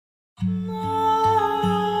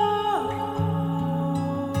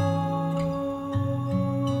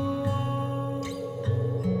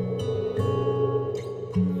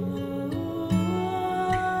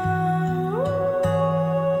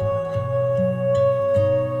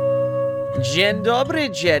Dzień dobry,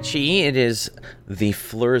 dzieci. It is the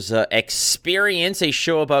Flurza Experience, a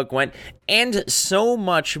show about Gwent, and so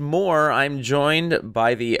much more. I'm joined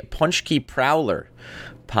by the Punchki Prowler,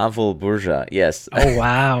 Pavel Burza. Yes. Oh,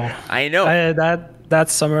 wow. I know. That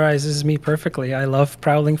summarizes me perfectly. I love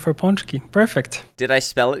prowling for Punchki. Perfect. Did I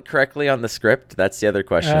spell it correctly on the script? That's the other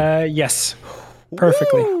question. Yes.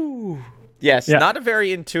 Perfectly. Woo! Yes, Yeah. Not a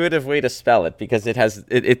very intuitive way to spell it because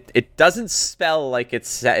it doesn't spell like it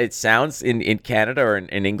sounds in Canada or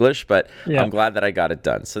in English, but Yeah. I'm glad that I got it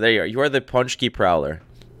done. So there you are. You are the Punchki Prowler.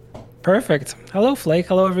 Perfect. Hello, Flake.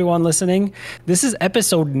 Hello, everyone listening. This is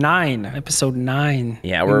episode 9. Episode 9.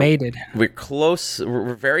 Yeah, we made it. We're close.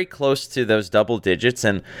 We're very close to those double digits.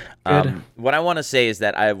 And Good. what I want to say is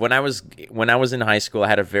that when I was in high school, I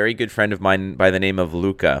had a very good friend of mine by the name of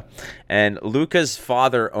Luca, and Luca's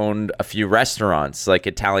father owned a few restaurants, like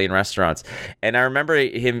Italian restaurants. And I remember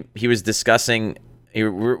he was discussing. We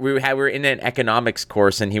were in an economics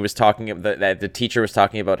course, and he was talking that the teacher was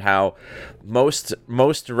talking about how most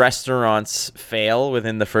restaurants fail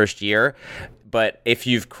within the first year, but if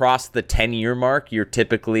you've crossed the 10-year mark,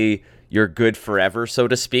 you're good forever, so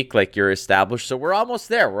to speak, like you're established. So we're almost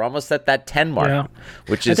there. We're almost at that 10 mark, Yeah.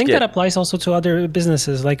 which is I think good. that applies also to other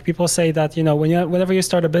businesses. Like people say that, whenever you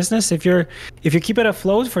start a business, if you keep it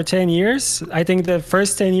afloat for 10 years, I think the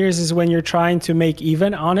first 10 years is when you're trying to make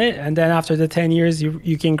even on it, and then after the 10 years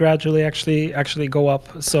you can gradually actually go up.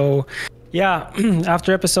 So yeah,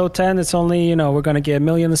 after episode 10, it's only, we're going to get 1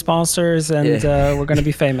 million sponsors and we're going to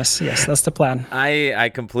be famous. Yes, that's the plan. I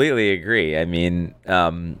completely agree. I mean,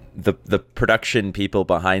 the production people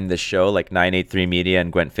behind the show, like 983 Media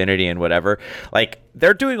and Gwentfinity and whatever, like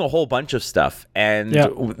they're doing a whole bunch of stuff. And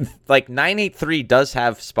like 983 does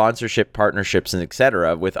have sponsorship partnerships and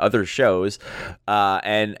etc. with other shows.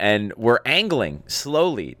 And we're angling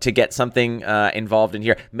slowly to get something involved in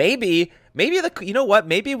here. Maybe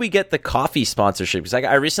maybe we get the coffee sponsorship, because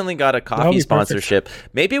I recently got a coffee sponsorship.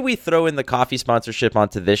 Maybe we throw in the coffee sponsorship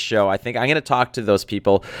onto this show. I think I'm going to talk to those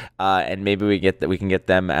people, and maybe we can get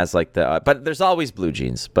them as like the but there's always Blue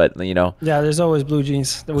Jeans, but yeah, there's always Blue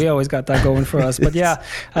Jeans. We always got that going for us. But yeah,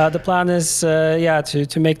 the plan is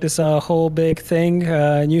to make this a whole big thing,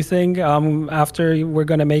 new thing. After we're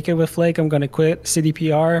going to make it with Flake, I'm going to quit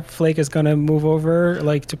CDPR. Flake is going to move over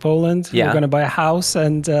to Poland. Yeah. We're going to buy a house,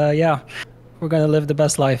 and we're going to live the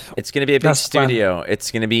best life. It's going to be a big studio.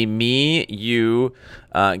 It's going to be me, you,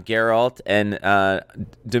 Geralt, and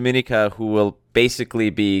Dominica, who will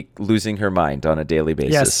basically be losing her mind on a daily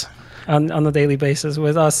basis. Yes, on a daily basis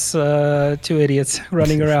with us two idiots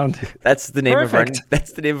running around. That's the name Perfect.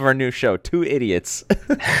 of our new show, Two Idiots.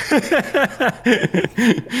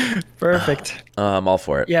 Perfect. I'm all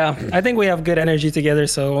for it. Yeah, I think we have good energy together,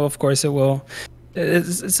 so of course it will.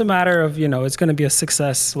 It's a matter of, it's going to be a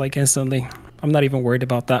success instantly. I'm not even worried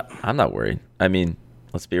about that. I'm not worried. I mean,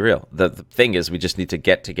 let's be real. The thing is, we just need to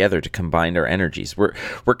get together to combine our energies. We're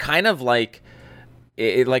kind of like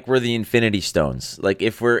we're the Infinity Stones. Like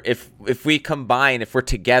if we combine, if we're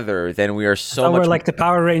together, then we are so much. We're like the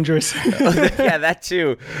Power Rangers. Yeah, that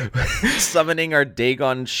too. Summoning our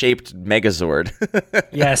Dagon-shaped Megazord.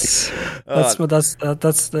 Yes,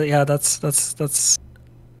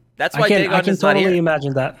 that's why Dagon I can is not totally here.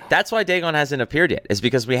 imagine that. That's why Dagon hasn't appeared yet. Is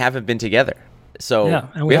because we haven't been together. So yeah,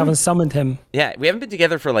 and we haven't summoned him. Yeah, we haven't been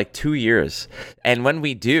together for like 2 years, and when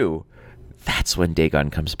we do, that's when Dagon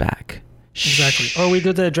comes back. Exactly. Or we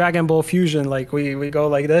do the Dragon Ball fusion, like we go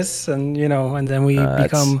like this, and and then we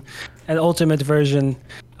become an ultimate version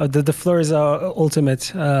of the Flurza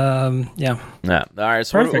ultimate. Yeah. All right.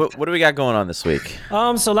 So what do we got going on this week?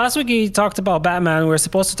 So last week we talked about Batman. We were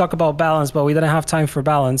supposed to talk about balance, but we didn't have time for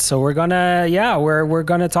balance. So we're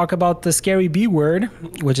gonna talk about the scary B word,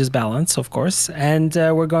 which is balance, of course. And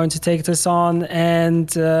we're going to take this on, and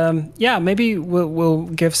maybe we'll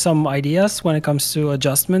give some ideas when it comes to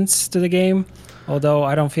adjustments to the game. Although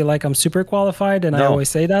I don't feel like I'm super qualified, and I always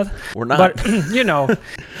say that. We're not. But,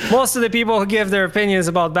 most of the people who give their opinions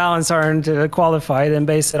about balance aren't qualified and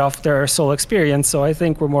base it off their sole experience. So I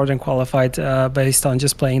think we're more than qualified based on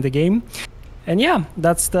just playing the game. And yeah,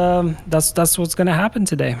 that's what's going to happen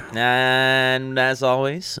today. And as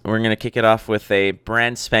always, we're going to kick it off with a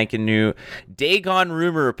brand spanking new Dagon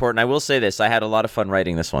rumor report. And I will say this, I had a lot of fun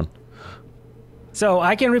writing this one. So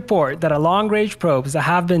I can report that a long-range probes that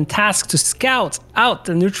have been tasked to scout out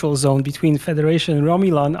the neutral zone between Federation and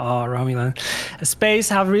Romulan space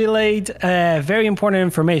have relayed very important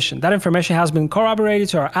information. That information has been corroborated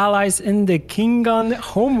to our allies in the Klingon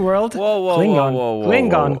homeworld. Klingon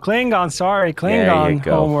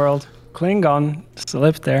homeworld. Klingon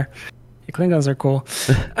slipped there. The Klingons are cool.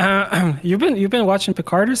 You've been watching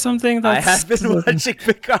Picard or something? I have been watching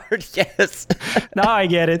Picard. Yes. Now I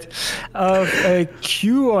get it.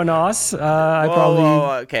 QAnon.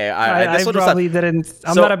 Okay. I probably didn't.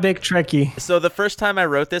 I'm not a big Trekkie. So the first time I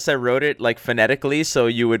wrote this, I wrote it like phonetically, so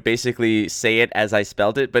you would basically say it as I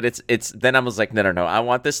spelled it. But it's then I was like, no. I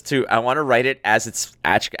want to write it as it's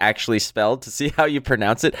actually spelled to see how you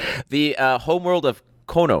pronounce it. The homeworld of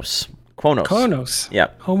Kronos. Yeah.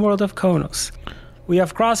 Homeworld of Kronos. We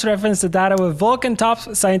have cross-referenced the data with Vulcan top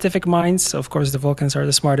scientific minds. Of course, the Vulcans are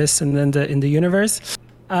the smartest in the universe.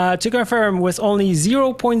 To confirm, with only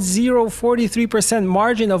 0.043%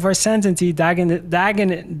 margin of uncertainty, Dagon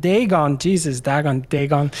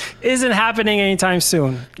isn't happening anytime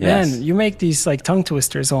soon. Yes. Man, you make these like tongue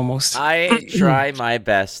twisters almost. I try my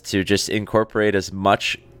best to just incorporate as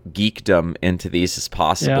much geekdom into these as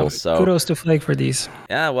possible. So kudos to Flake for these.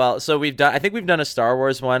 Yeah, well, so I think we've done a Star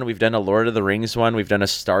Wars one, we've done a Lord of the Rings one, we've done a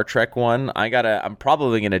Star Trek one. I'm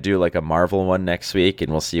probably gonna do like a Marvel one next week,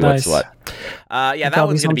 and we'll see what's what. That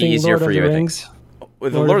one's gonna be easier for you, I think. The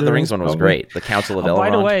Lord of the Rings one was great. The Council of Elrond. By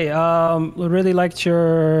the way, really liked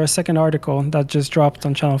your second article that just dropped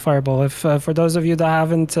on Channel Fireball. If for those of you that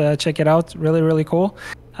haven't check it out, really, really cool.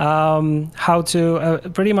 How to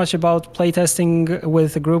pretty much about playtesting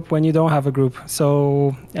with a group when you don't have a group.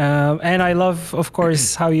 So and I love, of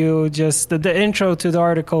course, how you just the intro to the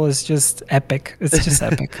article is just epic. It's just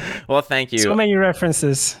epic. Well, thank you. So many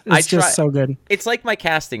references. It's just so good. It's like my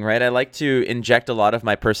casting, right? I like to inject a lot of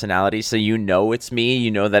my personality, so it's me. You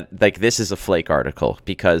know that like this is a Flake article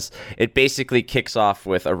because it basically kicks off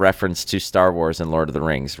with a reference to Star Wars and Lord of the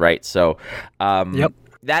Rings, right? So yep.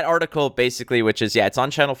 That article basically, which is it's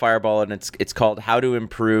on Channel Fireball, and it's called How to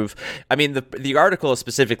Improve. I mean, the article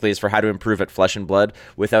specifically is for how to improve at Flesh and Blood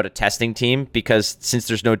without a testing team, because since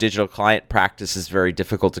there's no digital client, practice is very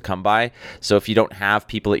difficult to come by. So if you don't have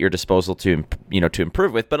people at your disposal to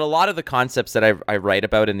improve with, but a lot of the concepts that I write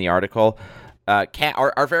about in the article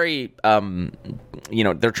are very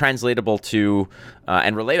they're translatable to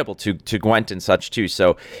and relatable to Gwent and such too.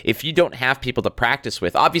 So if you don't have people to practice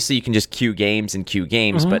with, obviously you can just queue games,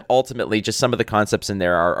 but ultimately just some of the concepts in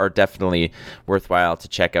there are definitely worthwhile to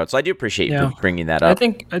check out. So I do appreciate you bringing that up.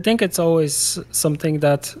 I think it's always something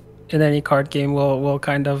that in any card game will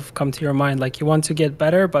kind of come to your mind. Like you want to get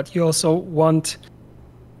better, but you also want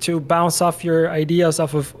to bounce off your ideas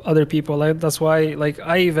off of other people. Like that's why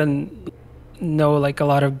I even know like a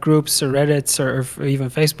lot of groups or Reddits or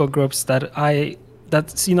even Facebook groups that's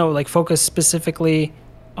focus specifically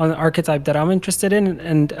on an archetype that I'm interested in,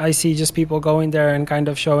 and I see just people going there and kind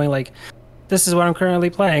of showing like, this is what I'm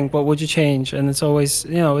currently playing, what would you change? And it's always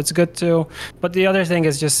it's good to, but the other thing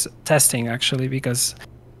is just testing actually, because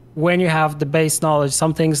when you have the base knowledge,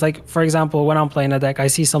 some things like, for example, when I'm playing a deck, I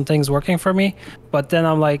see some things working for me, but then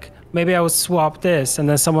I'm like, maybe I would swap this, and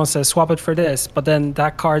then someone says swap it for this, but then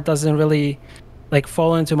that card doesn't really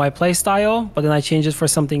fall into my play style, but then I change it for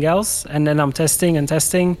something else, and then I'm testing. I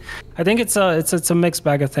think it's a mixed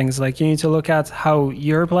bag of things. Like you need to look at how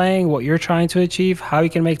you're playing, what you're trying to achieve, how you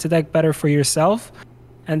can make the deck better for yourself,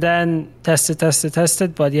 and then test it.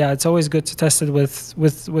 But yeah, it's always good to test it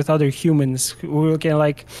with other humans who can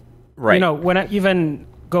right. When I even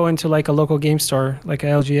go into like a local game store like a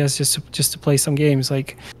LGS just to play some games,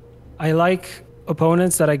 like I like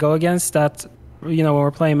opponents that I go against that when we're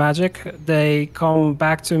playing Magic, they come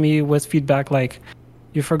back to me with feedback like,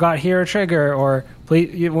 you forgot here a trigger, or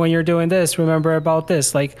please, when you're doing this, remember about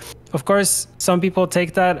this. Like, of course, some people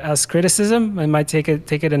take that as criticism and might take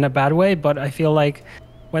it in a bad way, but I feel like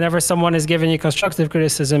whenever someone is giving you constructive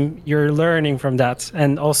criticism, you're learning from that.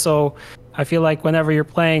 And also, I feel like whenever you're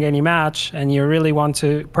playing any match and you really want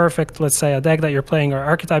to perfect, let's say, a deck that you're playing or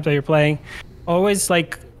archetype that you're playing, always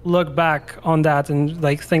look back on that and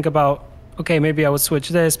think about, okay, maybe I would switch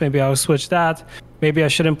this, maybe I would switch that, maybe I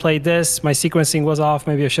shouldn't play this, my sequencing was off,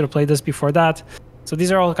 maybe I should have played this before that. So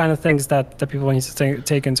these are all kind of things that people need to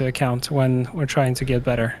take into account when we're trying to get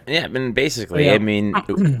better. Yeah, I mean, basically, I mean,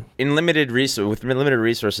 with limited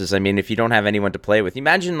resources, I mean, if you don't have anyone to play with,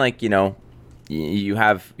 imagine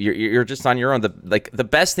you're just on your own. The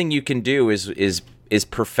best thing you can do is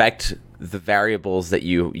perfect the variables that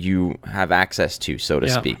you have access to, so to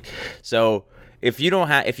speak. So if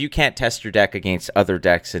you can't test your deck against other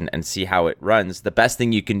decks and see how it runs, the best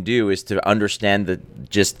thing you can do is to understand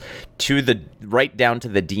right down to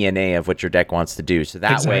the DNA of what your deck wants to do. So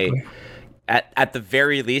that way, at the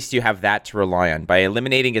very least, you have that to rely on. By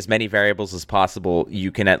eliminating as many variables as possible,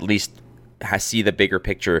 you can at least see the bigger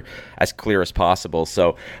picture as clear as possible.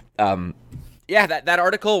 So, that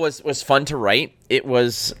article was fun to write. It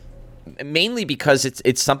was mainly because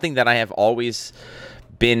it's something that I have always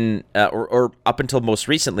been, or up until most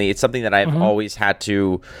recently, it's something that I've always had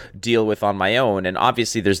to deal with on my own. And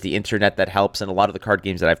obviously there's the internet that helps, and a lot of the card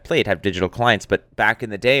games that I've played have digital clients. But back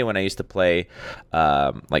in the day when I used to play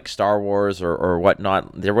like Star Wars or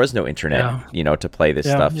whatnot, there was no internet, to play this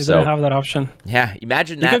stuff. You didn't have that option. Yeah,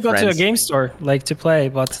 imagine that. You could go friends. to a game store like to play,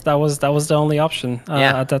 but that was the only option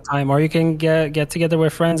at that time. Or you can get together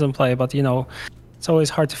with friends and play, but it's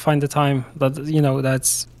always hard to find the time. But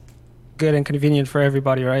that's good and convenient for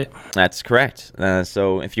everybody, right? That's correct.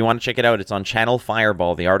 So if you want to check it out, it's on Channel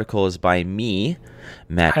Fireball. The article is by me,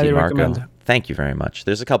 Matt Highly DeMarco. recommend. Thank you very much.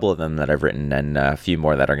 There's a couple of them that I've written, and a few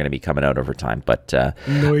more that are going to be coming out over time. But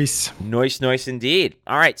nice indeed.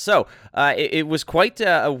 All right, so it was quite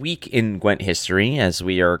a week in Gwent history, as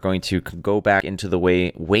we are going to go back into the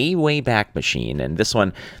way back machine. And this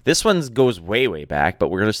one goes way back. But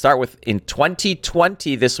we're going to start with in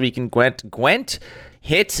 2020. This week in Gwent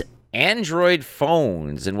hit Android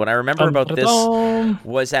phones. And what I remember about this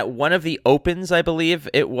was at one of the opens, I believe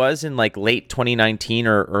it was in like late 2019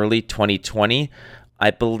 or early 2020.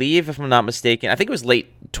 I believe, if I'm not mistaken, I think it was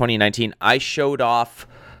late 2019. I showed off,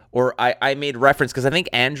 or I made reference, because I think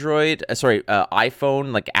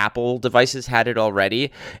iPhone, like Apple devices had it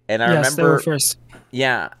already. And I remember, they were first.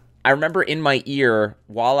 Yeah. I remember in my ear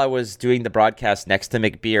while I was doing the broadcast next to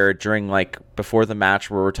McBeer during before the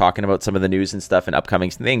match where we're talking about some of the news and stuff and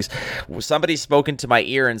upcoming things, somebody spoke into my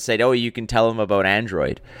ear and said, "Oh, you can tell them about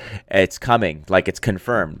Android. It's coming, it's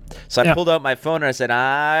confirmed." So I pulled out my phone and I said,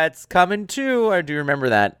 "It's coming too." I do remember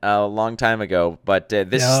that a long time ago. But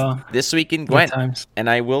this week in Gwent, and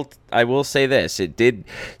I will say this, it did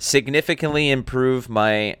significantly improve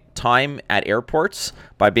my time at airports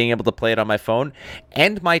by being able to play it on my phone,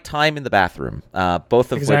 and my time in the bathroom,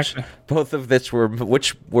 both of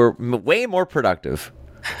which were way more productive.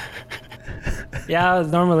 Yeah,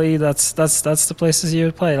 normally that's the places you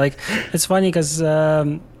would play. It's funny because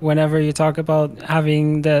whenever you talk about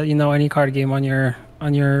having the any card game on your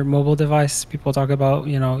mobile device, people talk about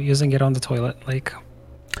using it on the toilet. Dude,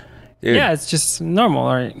 yeah, it's just normal.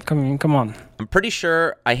 All right, come on. I'm pretty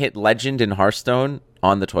sure I hit Legend in Hearthstone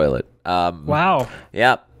on the toilet. Wow.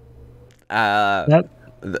 Yeah.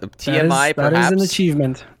 TMI, perhaps. That is an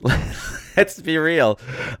achievement. Let's be real.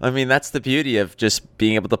 I mean, that's the beauty of just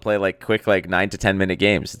being able to play quick 9 to 10 minute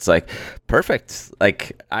games. It's perfect.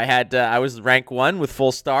 I was rank 1 with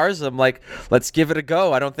full stars. I'm let's give it a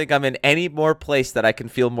go. I don't think I'm in any more place that I can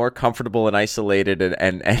feel more comfortable and isolated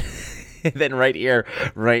and than right here,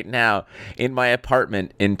 right now, in my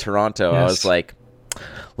apartment in Toronto. Yes. I was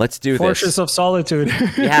let's do Fortress of Solitude.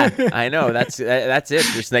 Yeah, I know. That's it.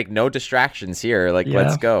 There's no distractions here.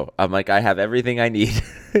 Let's go. I'm I have everything I need.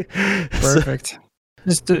 Perfect.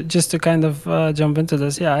 Just to kind of jump into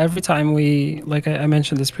this. Yeah, every time we, I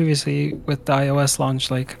mentioned this previously with the iOS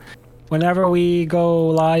launch, whenever we go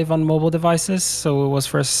live on mobile devices, so it was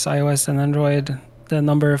first iOS and Android, the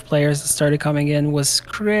number of players that started coming in was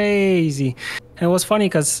crazy. And it was funny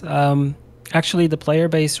because actually the player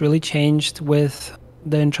base really changed with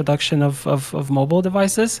the introduction of mobile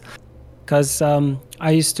devices, because I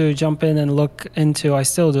used to jump in and look into, I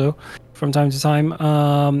still do from time to time,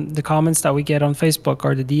 the comments that we get on Facebook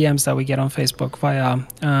or the DMs that we get on Facebook via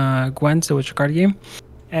Gwent, the Witcher card game.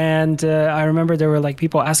 And I remember there were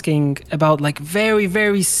people asking about very,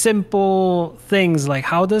 very simple things,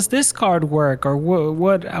 how does this card work, or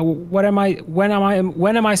when am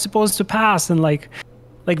I supposed to pass, and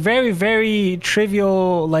very, very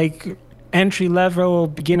trivial entry level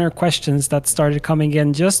beginner questions that started coming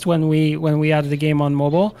in just when we added the game on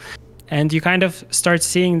mobile. And you kind of start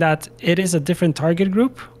seeing that it is a different target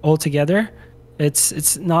group altogether.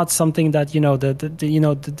 It's not something that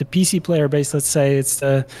the PC player base, let's say, it's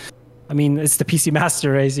the PC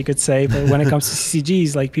master race, you could say. But when it comes to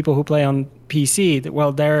CCGs, people who play on PC,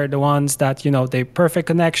 well, they're the ones that they perfect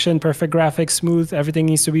connection, perfect graphics, smooth, everything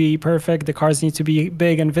needs to be perfect, the cards need to be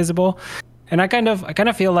big and visible. And I kind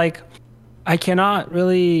of feel I cannot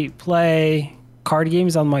really play card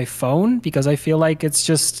games on my phone because I feel it's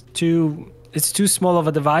just too small of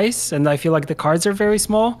a device, and I feel the cards are very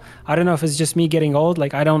small. I don't know if it's just me getting old.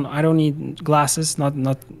 I don't need glasses.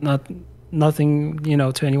 Nothing,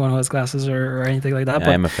 to anyone who has glasses or anything like that. But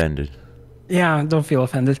I'm offended. Yeah, don't feel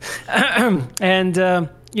offended. And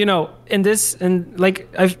in this,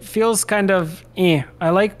 it feels kind of I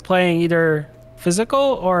like playing either physical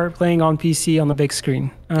or playing on PC on the big screen.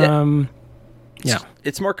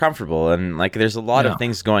 It's more comfortable, and there's a lot of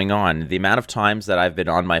things going on. The amount of times that I've been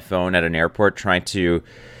on my phone at an airport trying to,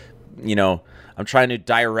 I'm trying to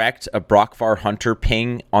direct a Brockvar Hunter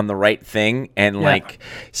ping on the right thing, and like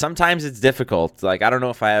sometimes it's difficult. Like I don't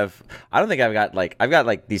think I've got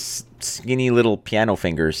like these skinny little piano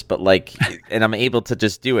fingers, but like and I'm able to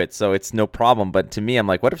just do it, so it's no problem. But to me, I'm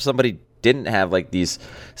like, what if somebody didn't have like these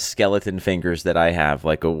skeleton fingers that I have?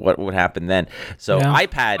 Like what would happen then? So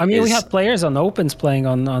iPad. I mean, we have players on Opens playing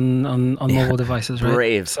on mobile devices, right?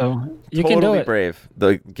 Brave. So you totally can do it. Brave.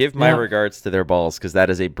 Give my regards to their balls, because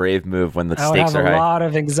that is a brave move when the stakes are high. I have a lot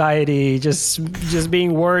of anxiety just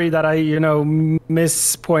being worried that I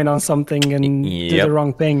miss point on something and do the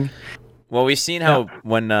wrong thing. Well, we've seen how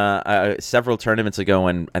when several tournaments ago,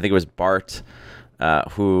 when I think it was Bart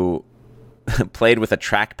who played with a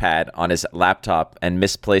trackpad on his laptop and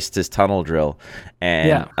misplaced his tunnel drill,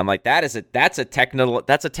 and I'm like, that's a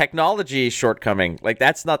technology shortcoming. Like,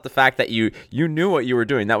 that's not the fact that you knew what you were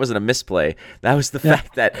doing. That wasn't a misplay. That was the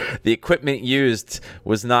fact that the equipment used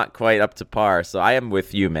was not quite up to par. So I am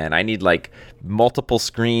with you, man. I need like multiple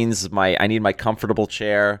screens. I need my comfortable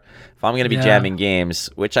chair if I'm going to be jamming games,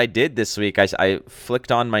 which I did this week. I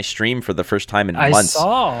flicked on my stream for the first time in months. I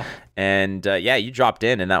saw. And you dropped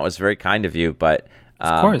in, and that was very kind of you. But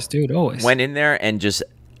of course, dude, always went in there and just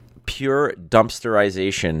pure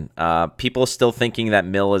dumpsterization. People still thinking that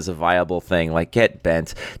mill is a viable thing. Like, get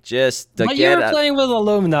bent. But you're playing with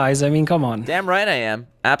alumni. I mean, come on. Damn right I am.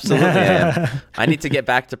 Absolutely I am. I need to get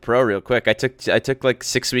back to pro real quick. I took like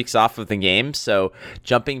 6 weeks off of the game, so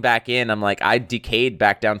jumping back in, I'm like, I decayed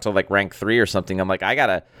back down to like rank 3 or something. I'm like, I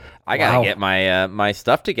gotta get my my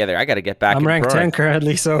stuff together. I gotta get back. I'm ranked 10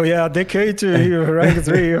 currently, so decay to rank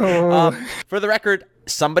 3. For the record,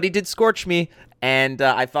 somebody did scorch me, and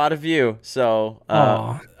I thought of you. So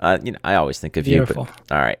I always think of you. But, all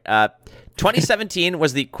right. 2017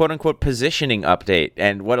 was the quote-unquote positioning update,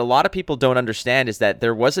 and what a lot of people don't understand is that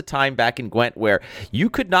there was a time back in Gwent where you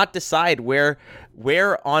could not decide where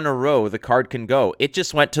on a row the card can go. It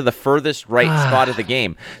just went to the furthest right spot of the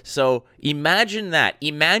game. So imagine that.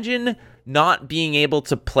 Imagine not being able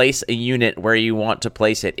to place a unit where you want to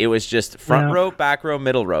place it. It was just front row, back row,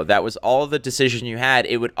 middle row. That was all the decision you had.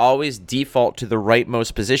 It would always default to the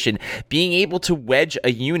rightmost position. Being able to wedge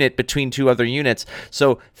a unit between two other units.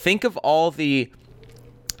 So think of all the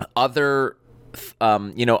other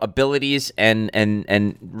abilities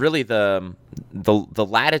and really the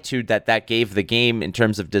latitude that gave the game in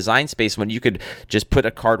terms of design space, when you could just put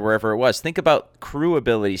a card wherever it was. Think about crew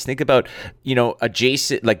abilities. Think about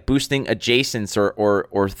adjacent, like boosting adjacents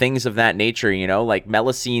or things of that nature. Like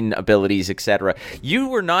Melusine abilities, etc. You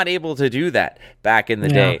were not able to do that back in the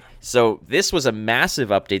day. So this was a massive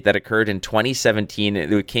update that occurred in 2017.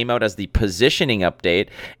 It came out as the positioning update,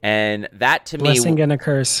 and that to blessing and a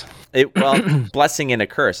curse. Blessing and a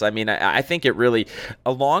curse. I mean, I think it really,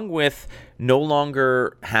 along with no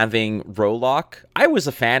longer having row lock, I was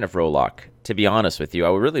a fan of row lock, to be honest with you.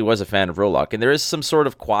 I really was a fan of row lock. And there is some sort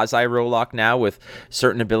of quasi row lock now, with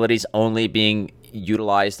certain abilities only being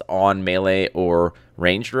utilized on melee or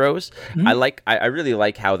ranged rows. Mm-hmm. I really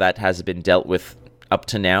like how that has been dealt with up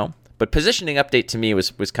to now. But positioning update to me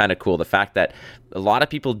was kind of cool. The fact that a lot of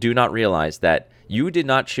people do not realize that you did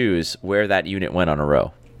not choose where that unit went on a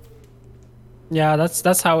row. Yeah,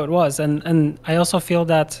 that's how it was. And I also feel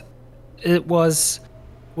that it was,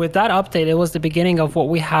 with that update, it was the beginning of what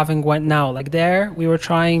we have in Gwent now. Like, there, we were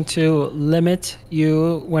trying to limit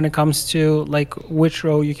you when it comes to like which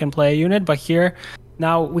row you can play a unit. But here,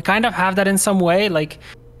 now we kind of have that in some way. Like,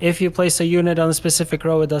 if you place a unit on a specific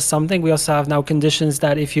row, it does something. We also have now conditions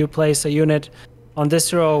that if you place a unit on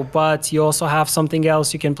this row, but you also have something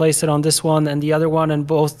else, you can place it on this one and the other one, and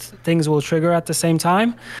both things will trigger at the same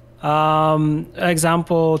time.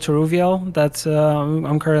 Example, Teruviel, that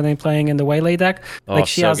I'm currently playing in the Waylay deck. Like,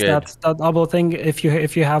 she has that double thing if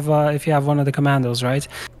you have one of the commandos, right?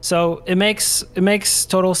 So it makes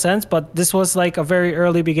total sense. But this was like a very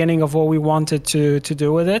early beginning of what we wanted to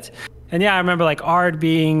do with it. And I remember like Ard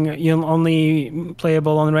being only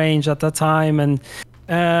playable on range at that time, and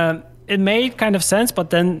it made kind of sense. But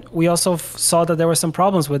then we also saw that there were some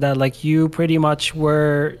problems with that. Like, you pretty much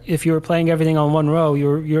were, if you were playing everything on one row,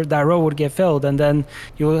 that row would get filled, and then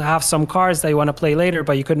you will have some cards that you want to play later,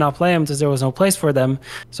 but you could not play them because there was no place for them.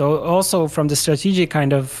 So also from the strategic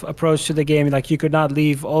kind of approach to the game, like, you could not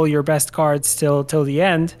leave all your best cards till the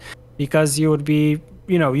end, because you would be,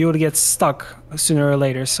 you would get stuck sooner or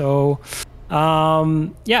later. So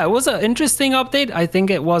it was an interesting update. I think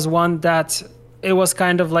it was one that, it was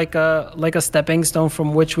kind of like a stepping stone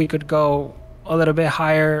from which we could go a little bit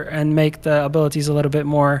higher and make the abilities a little bit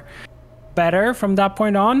more better from that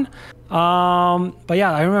point on. But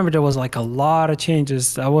yeah, I remember there was like a lot of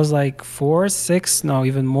changes. That was like 4, 6, no,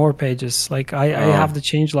 even more pages. Like I have the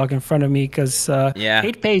changelog in front of me because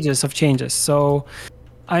 8 pages of changes. So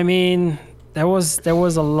I mean, there was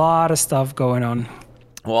a lot of stuff going on.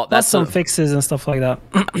 Well, that's some fixes and stuff like that.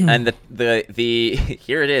 And the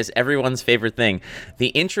here it is, everyone's favorite thing. The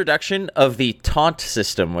introduction of the taunt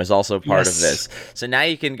system was also part of this. So now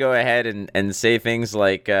you can go ahead and say things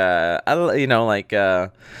like, I don't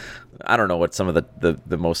know what some of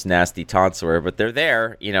the most nasty taunts were, but they're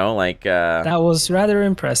there, that was rather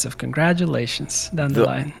impressive. Congratulations down the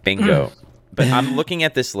line. Bingo. But I'm looking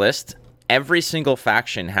at this list. Every single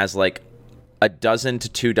faction has like a dozen to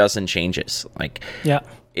 2 dozen changes.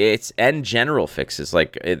 It's and general fixes.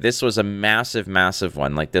 Like this was a massive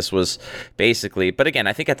one. Like this was basically, but again,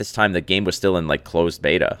 I think at this time the game was still in like closed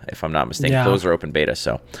beta, if I'm not mistaken. Closed or open beta.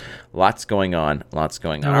 So lots going on. There was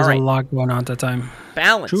a lot going on at the time.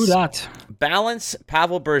 Balance. True that. Balance,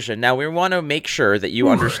 Pavel Berja. Now we want to make sure that you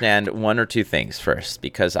understand one or two things first,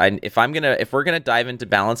 because if we're gonna dive into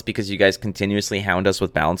balance, because you guys continuously hound us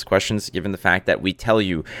with balance questions, given the fact that we tell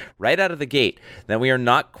you right out of the gate that we are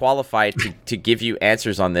not qualified to give you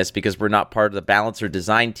answers on this, because we're not part of the balance or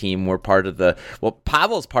design team. We're part of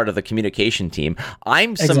Pavel's part of the communication team.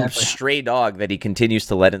 I'm some stray dog that he continues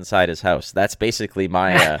to let inside his house. That's basically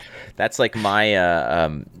my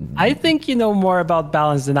I think you know more about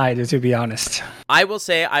balance than I do, to be honest. I will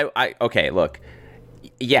say, okay, look,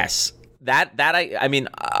 yes, I mean,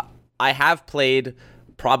 I have played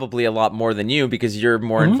probably a lot more than you, because you're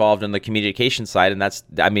more involved in the communication side, and that's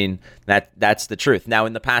the truth. Now,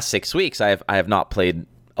 in the past 6 weeks, I have not played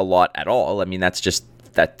a lot at all. I mean,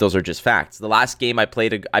 those are just facts. The last game I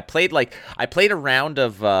played a round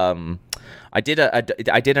of. I did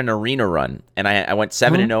an arena run, and I went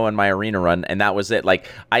 7-0 on my arena run, and that was it. Like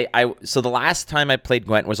so the last time I played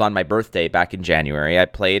Gwent was on my birthday back in January. I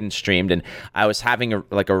played and streamed, and I was having a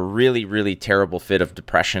really, really terrible fit of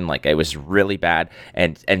depression. Like it was really bad,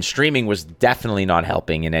 and streaming was definitely not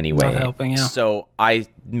helping in any way. Not helping, yeah. So I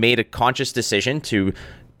made a conscious decision to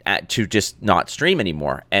just not stream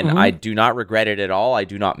anymore, and I do not regret it at all. I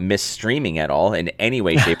do not miss streaming at all in any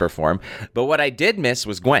way, shape, or form. But what I did miss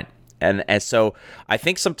was Gwent. And so I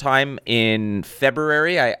think sometime in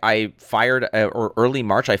February, I fired, or early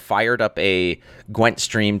March, I fired up a Gwent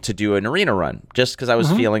stream to do an arena run, just because I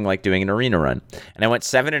was feeling like doing an arena run. And I went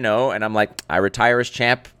 7-0, and I'm like, I retire as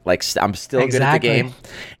champ. Like, I'm still good at the game.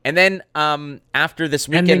 And then after this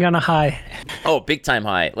weekend, ending on a high. Oh, big time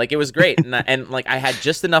high. Like, it was great. and like, I had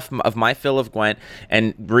just enough of my fill of Gwent,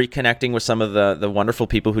 and reconnecting with some of the wonderful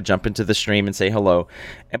people who jump into the stream and say hello.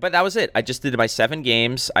 But that was it. I just did my 7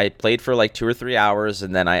 games. I played for like 2 or 3 hours,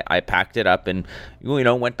 and then I packed it up and,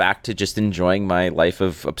 went back to just enjoying my life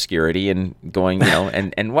of obscurity and going,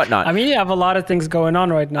 and whatnot. I mean, you have a lot of things going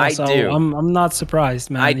on right now. I do. I'm not surprised,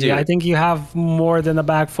 man. I do. I think you have more than a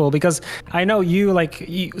bag full, because I know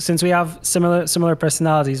since we have similar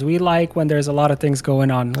personalities, we like when there's a lot of things going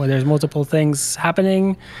on, when there's multiple things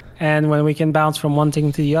happening, and when we can bounce from one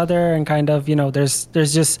thing to the other, and kind of, there's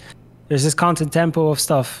this constant tempo of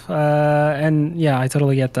stuff, and yeah, I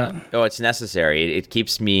totally get that. Oh, it's necessary. It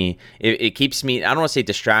keeps me. It keeps me. I don't want to say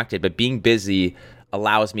distracted, but being busy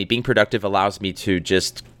being productive allows me to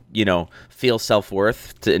just feel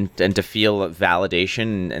self-worth and to feel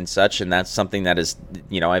validation and such, and that's something that is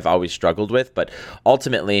I've always struggled with. But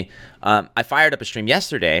ultimately, I fired up a stream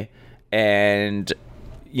yesterday, and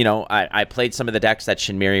I played some of the decks that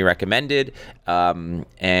Shinmiri recommended,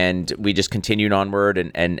 and we just continued onward,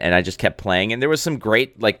 and I just kept playing. And there was some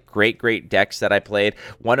great decks that I played,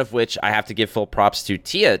 one of which I have to give full props to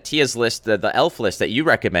Tia's list, the elf list that you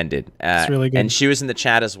recommended. It's really good. And she was in the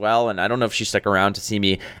chat as well, and I don't know if she stuck around to see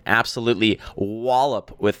me absolutely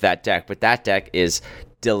wallop with that deck, but that deck is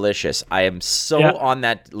delicious. I am on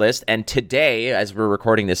that list, and today, as we're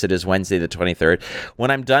recording this, it is Wednesday the 23rd.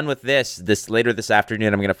 When I'm done with this later this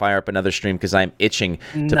afternoon, I'm going to fire up another stream, because I'm itching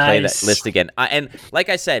to play that list again. And like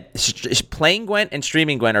I said, playing Gwent and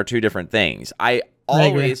streaming Gwent are 2 different things. I've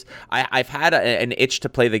had an itch to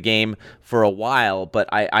play the game for a while, but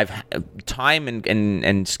I've time and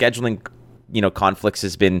scheduling conflicts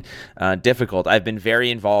has been difficult. I've been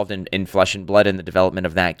very involved in Flesh and Blood in the development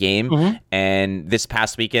of that game. And this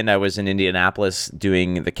past weekend, I was in Indianapolis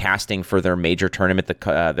doing the casting for their major tournament,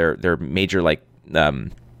 their major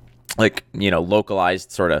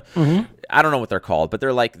localized sort of. I don't know what they're called, but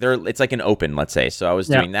it's like an open, let's say. So I was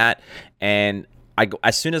doing that, and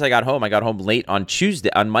as soon as I got home late on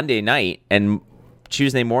Monday night, and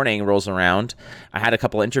Tuesday morning rolls around. I had a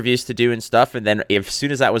couple interviews to do and stuff, and then as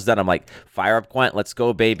soon as that was done, I'm like, fire up Gwent, let's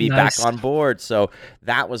go, baby, Nice. back on board. So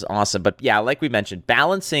that was awesome. But yeah, like we mentioned,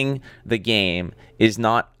 balancing the game is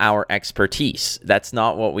not our expertise. That's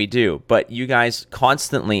not what we do. But you guys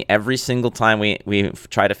constantly, every single time we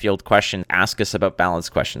try to field questions, ask us about balance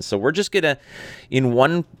questions. So we're just gonna, in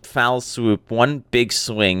one foul swoop, one big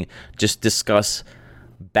swing, just discuss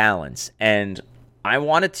balance. And I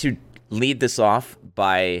wanted to lead this off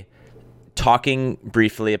by talking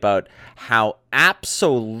briefly about how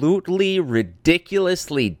absolutely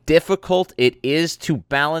ridiculously difficult it is to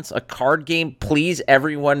balance a card game. Please,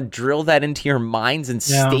 everyone, drill that into your minds and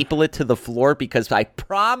staple it to the floor, because I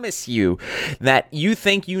promise you that you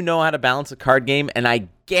think you know how to balance a card game, and I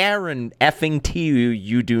guarantee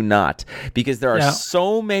you do not, because there are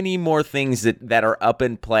so many more things that are up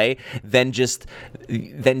in play than just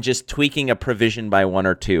tweaking a provision by one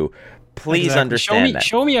or two. Please understand that.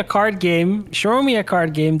 Show me a card game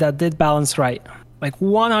that did balance right, like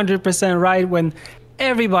 100% right, when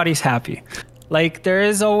everybody's happy. Like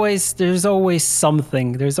there's always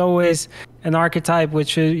something. There's always an archetype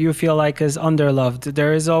which you feel like is underloved.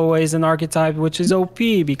 There is always an archetype which is OP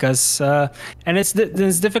because, and it's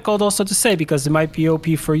difficult also to say, because it might be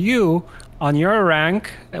OP for you on your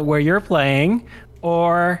rank where you're playing,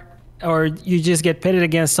 or you just get pitted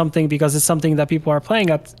against something because it's something that people are playing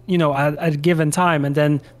at a given time, and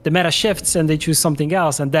then the meta shifts and they choose something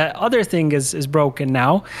else, and that other thing is broken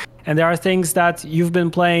now. And there are things that you've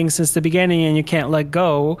been playing since the beginning and you can't let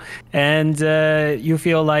go, and you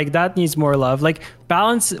feel like that needs more love. Like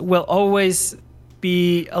balance will always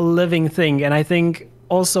be a living thing, and I think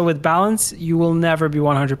also with balance you will never be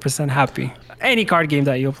 100% happy. Any card game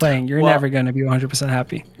that you're playing, you're never going to be 100%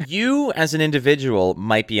 happy. You as an individual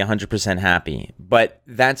might be 100% happy, but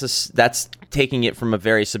that's taking it from a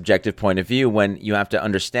very subjective point of view, when you have to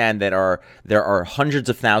understand that there are hundreds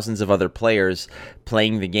of thousands of other players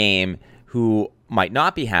playing the game who might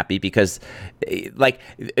not be happy, because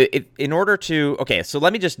in order to, okay, so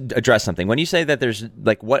let me just address something. When you say that there's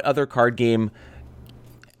like, what other card game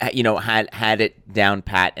had it down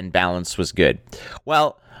pat and balance was good?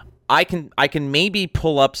 Well, I can maybe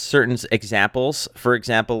pull up certain examples. For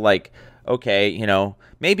example, like, okay,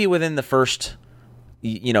 maybe within the first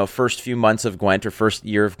few months of Gwent, or first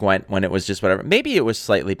year of Gwent, when it was just whatever, maybe it was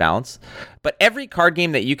slightly balanced. But every card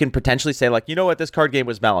game that you can potentially say, like, this card game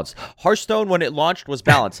was balanced. Hearthstone, when it launched, was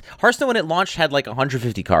balanced. Hearthstone, when it launched, had like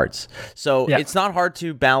 150 cards. So it's not hard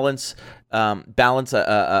to balance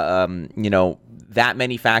that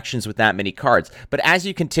many factions with that many cards. But as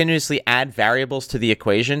you continuously add variables to the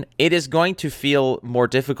equation, it is going to feel more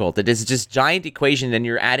difficult. It is just giant equation, and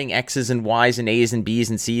you're adding X's and Y's and A's and B's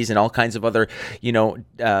and C's and all kinds of other,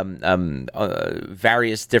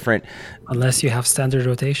 various different... Unless you have standard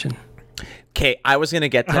rotation. Okay, I was gonna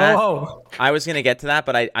get to that. I was gonna get to that,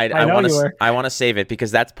 but I want to save it,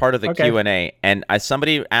 because that's part of the Q&A. And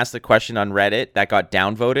somebody asked a question on Reddit that got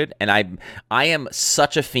downvoted, and I am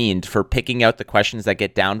such a fiend for picking out the questions that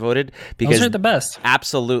get downvoted, because those are the best.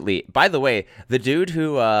 Absolutely. By the way, the dude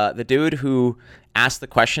who asked the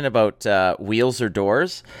question about wheels or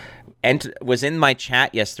doors, and was in my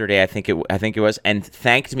chat yesterday, I think it was, and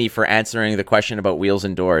thanked me for answering the question about wheels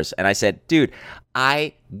and doors. And I said, dude,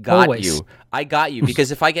 I got you. I got you,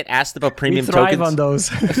 because if I get asked about premium we thrive tokens, on those.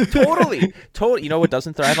 totally. You know what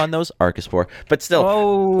doesn't thrive on those? Arcuspore. But still.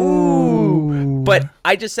 Oh. But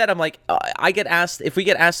I just said, I'm like, if we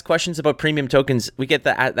get asked questions about premium tokens, we get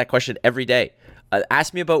that question every day.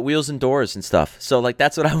 Ask me about wheels and doors and stuff. So like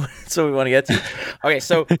that's what we want to get to. Okay,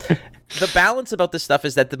 so the balance about this stuff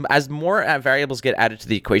is that as more variables get added to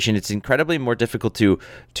the equation, it's incredibly more difficult to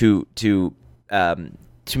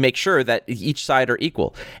make sure that each side are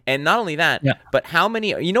equal. And not only that, but how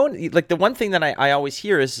many, like the one thing that I always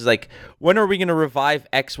hear is like, when are we going to revive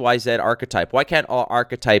XYZ archetype? Why can't all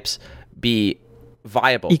archetypes be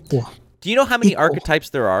viable? Equal. Do you know how many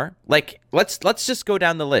archetypes there are? Like, let's just go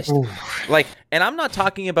down the list. Ooh. Like, and I'm not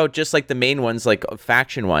talking about just like the main ones, like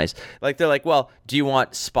faction wise. Like, they're like, well, do you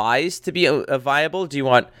want spies to be a viable? Do you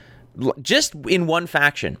want just in one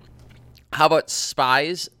faction? How about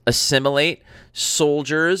spies, assimilate,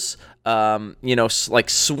 soldiers, like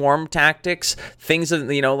swarm tactics, things of,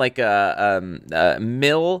 like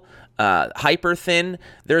mill, hyper thin.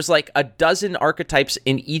 There's like a dozen archetypes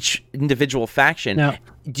in each individual faction. Now,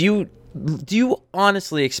 do you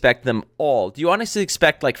honestly expect them all? Do you honestly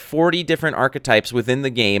expect like 40 different archetypes within the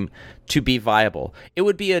game to be viable? It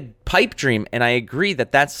would be a pipe dream, and I agree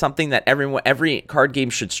that that's something that every card game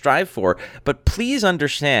should strive for. But please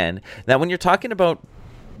understand that when you're talking about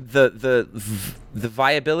the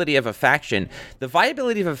viability of a faction. The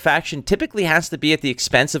viability of a faction typically has to be at the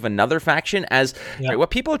expense of another faction. Right, what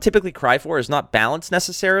people typically cry for is not balance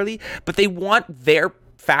necessarily, but they want their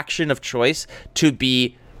faction of choice to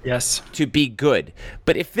be good.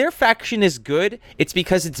 But if their faction is good, it's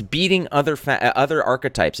because it's beating other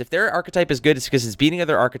archetypes. If their archetype is good, it's because it's beating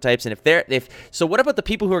other archetypes. And so what about the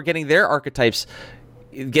people who are getting their archetypes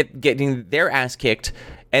getting their ass kicked,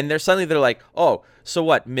 and they're like, oh, so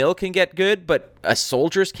what? Mill can get good, but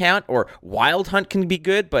soldiers can't, or Wild Hunt can be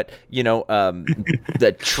good, but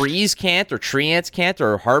the trees can't, or tree ants can't,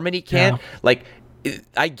 or Harmony can't. Yeah. Like,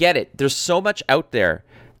 I get it. There's so much out there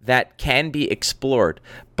that can be explored,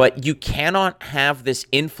 but you cannot have this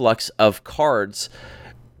influx of cards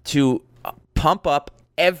to pump up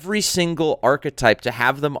every single archetype to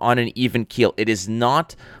have them on an even keel. It is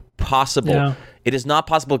not possible. Yeah. It is not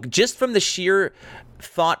possible, just from the sheer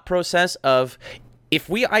thought process of, if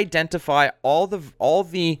we identify all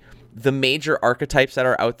the major archetypes that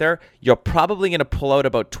are out there, you're probably going to pull out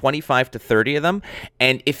about 25 to 30 of them.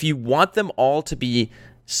 And if you want them all to be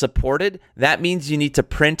supported, that means you need to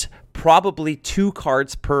print probably 2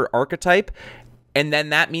 cards per archetype. And then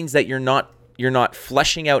that means that you're not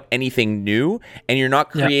fleshing out anything new, and you're not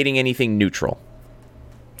creating anything neutral.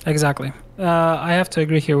 Exactly. I have to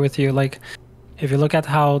agree here with you. Like, if you look at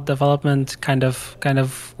how development kind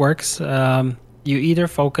of works, you either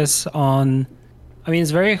focus on, it's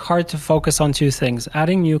very hard to focus on 2 things: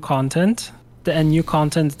 adding new content, and new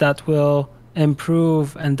content that will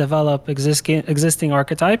improve and develop existing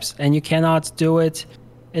archetypes, and you cannot do it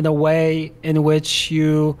in a way in which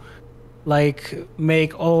you like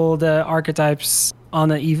make all the archetypes on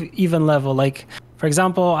an even level. Like, for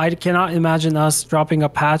example, I cannot imagine us dropping a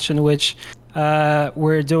patch in which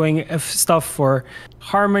we're doing stuff for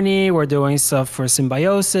Harmony, we're doing stuff for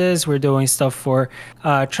Symbiosis, we're doing stuff for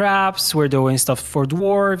traps, we're doing stuff for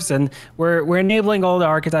dwarves, and we're enabling all the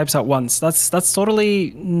archetypes at once. That's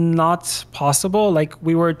totally not possible. Like,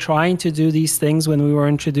 we were trying to do these things when we were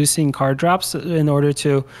introducing card drops in order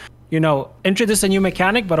to, introduce a new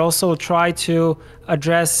mechanic, but also try to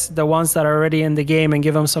address the ones that are already in the game and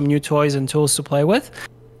give them some new toys and tools to play with.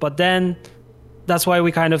 But then that's why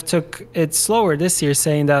we kind of took it slower this year,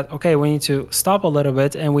 saying that, okay, we need to stop a little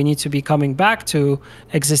bit, and we need to be coming back to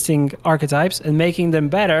existing archetypes and making them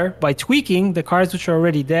better by tweaking the cards which are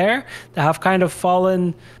already there, that have kind of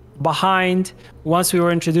fallen behind once we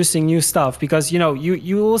were introducing new stuff. Because,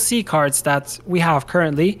 you will see cards that we have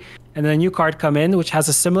currently, and then a new card come in which has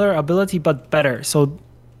a similar ability but better. So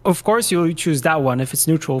of course you'll choose that one if it's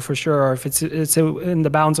neutral, for sure, or if it's in the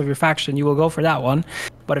bounds of your faction, you will go for that one.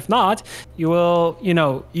 But if not, you will,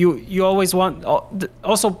 you always want.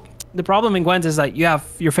 Also, the problem in Gwent is that you have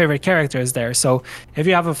your favorite characters there. So if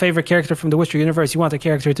you have a favorite character from the Witcher universe, you want the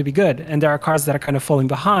character to be good, and there are cards that are kind of falling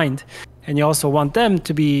behind, and you also want them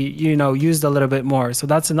to be, used a little bit more. So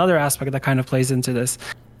that's another aspect that kind of plays into this.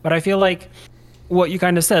 But I feel like what you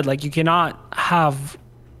kind of said, like, you cannot have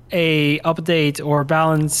a update or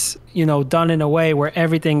balance, done in a way where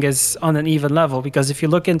everything is on an even level. Because if you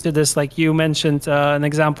look into this, like you mentioned an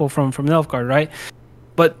example from Nilfgaard, right?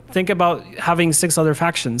 But think about having 6 other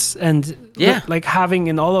factions, and like having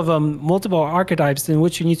in all of them multiple archetypes in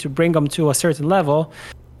which you need to bring them to a certain level.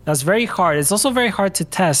 That's very hard. It's also very hard to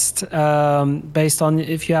test based on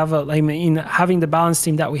if you have having the balance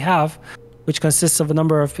team that we have, which consists of a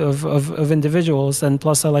number of individuals, and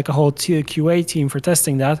plus a whole QA team for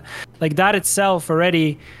testing that. Like, that itself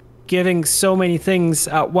already, giving so many things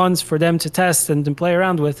at once for them to test and to play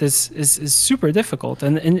around with is super difficult.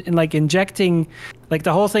 And like injecting, like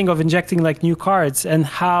the whole thing of injecting like new cards, and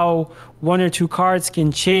how 1 or 2 cards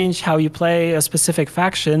can change how you play a specific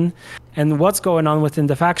faction and what's going on within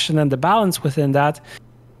the faction and the balance within that,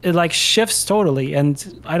 it like shifts totally.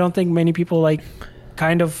 And I don't think many people like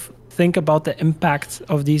kind of think about the impact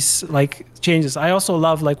of these like changes. I also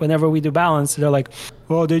love, like, whenever we do balance, they're like,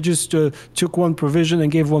 oh, they just took 1 provision and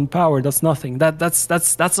gave 1 power. That's nothing. That's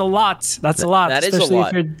a lot. That's a lot. That is a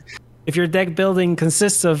lot. If your deck building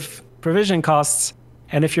consists of provision costs,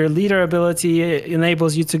 and if your leader ability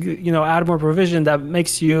enables you to, add more provision, that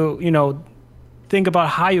makes you, think about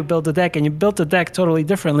how you build the deck, and you built the deck totally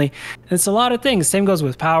differently. And it's a lot of things. Same goes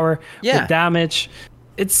with power, with damage.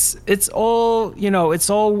 It's all, it's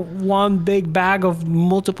all one big bag of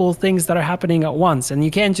multiple things that are happening at once. And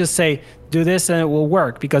you can't just say, do this and it will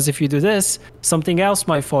work, because if you do this, something else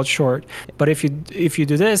might fall short. But if you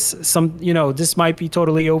do this, this might be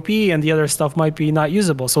totally OP and the other stuff might be not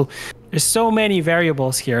usable. So there's so many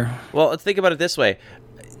variables here. Well, let's think about it this way.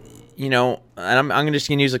 And I'm just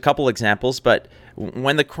going to use a couple examples, but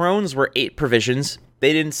when the Crones were 8 provisions,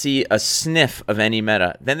 they didn't see a sniff of any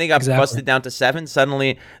meta. Then they got busted down to 7.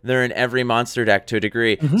 Suddenly, they're in every monster deck to a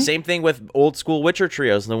degree. Same thing with old school Witcher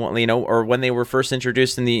trios. Or when they were first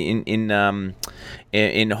introduced in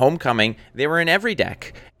Homecoming, they were in every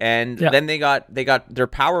deck. And then they got their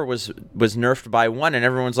power was nerfed by 1, and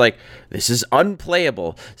everyone's like, this is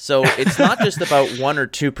unplayable. So it's not just about 1 or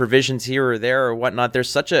 2 provisions here or there or whatnot. There's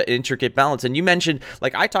such an intricate balance. And you mentioned,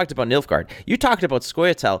 like I talked about Nilfgaard, you talked about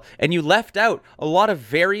Scoia'tael, and you left out a lot of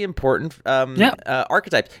very important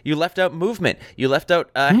archetypes. You left out movement. You left out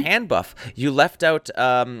hand buff. You left out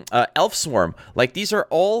Elf Swarm. Like, these are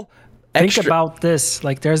all extra. Think about this.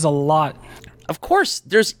 Like, there's a lot. Of course,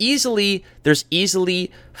 there's easily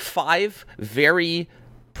 5 very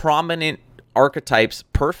prominent archetypes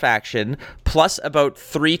per faction, plus about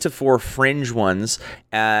 3 to 4 fringe ones.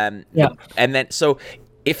 And then, so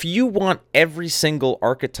if you want every single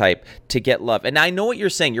archetype to get love, and I know what you're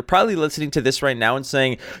saying, you're probably listening to this right now and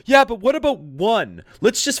saying, yeah, but what about 1?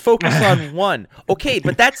 Let's just focus on 1. Okay,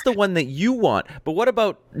 but that's the one that you want. But what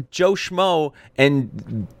about Joe Schmo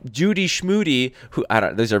and Judy Schmoody, who, I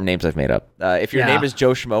don't, those are names I've made up. If your name is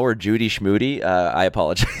Joe Schmo or Judy Schmoody, I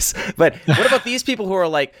apologize. But what about these people who are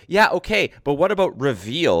like, yeah, okay, but what about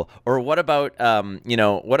Reveal? Or what about,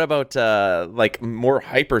 like more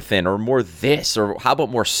hyper thin or more this? Or how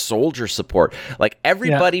about more soldier support? Like,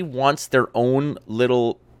 everybody wants their own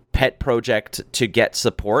little pet project to get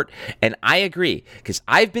support, and I agree, because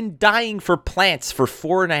I've been dying for plants for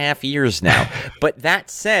 4.5 years now. But that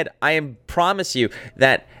said, I promise you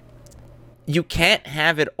that you can't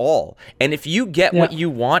have it all. And if you get what you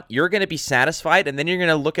want, you're going to be satisfied, and then you're going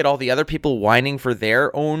to look at all the other people whining for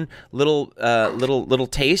their own little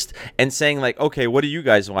taste and saying like, okay, what are you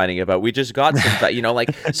guys whining about? We just got some,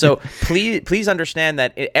 like, so please understand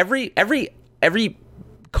that every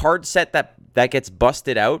card set that gets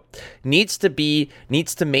busted out needs to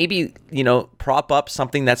maybe, prop up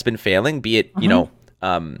something that's been failing, be it,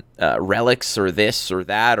 relics or this or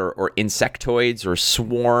that or insectoids or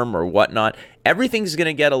swarm or whatnot. Everything's going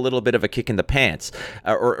to get a little bit of a kick in the pants,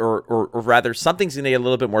 or rather, something's going to get a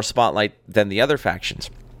little bit more spotlight than the other factions.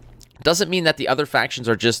 Doesn't mean that the other factions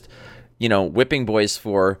are just, whipping boys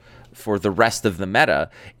for the rest of the meta.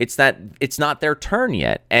 It's that it's not their turn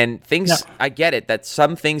yet, and things. I get it that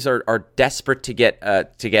some things are desperate to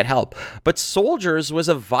get help, but soldiers was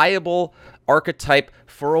a viable archetype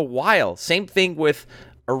for a while. Same thing with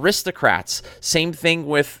aristocrats. Same thing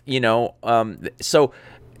with so.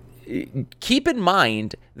 Keep in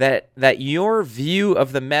mind that your view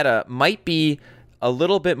of the meta might be a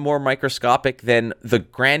little bit more microscopic than the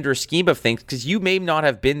grander scheme of things, because you may not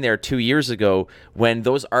have been there 2 years ago when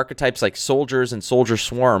those archetypes like soldiers and soldier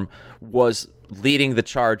swarm was leading the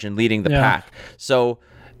charge and leading the pack. So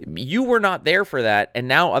you were not there for that, and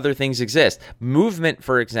now other things exist. Movement,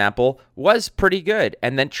 for example, was pretty good,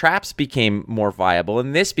 and then traps became more viable,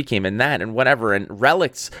 and this became, and that, and whatever. And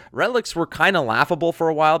relics were kind of laughable for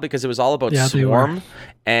a while because it was all about swarm,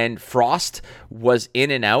 and frost was in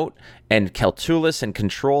and out, and Keltulis and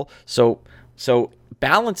control. So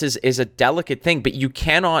balance is a delicate thing, but you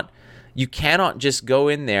cannot just go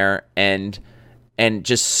in there and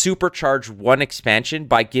just supercharge one expansion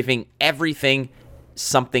by giving everything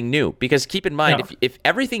something new, because keep in mind, if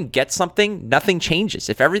everything gets something, nothing changes.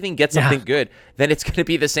 If everything gets something good, then it's going to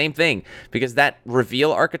be the same thing, because that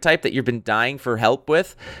reveal archetype that you've been dying for help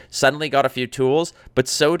with suddenly got a few tools, but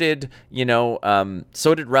so did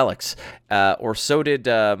relics, or so did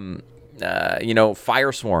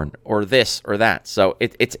Firesworn or this or that. So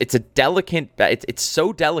it's a delicate, it's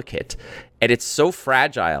so delicate and it's so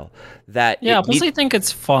fragile that plus I think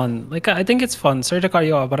it's fun. Like, I think it's fun. Sorry to cut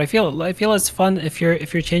you off, but I feel it's fun if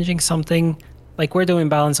you're changing something. Like, we're doing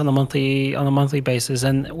balance on a monthly basis,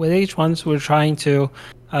 and with each one we're trying to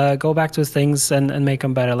go back to things and make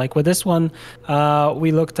them better. Like with this one,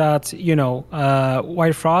 we looked at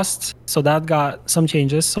White Frost, so that got some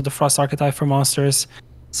changes. So the Frost archetype for monsters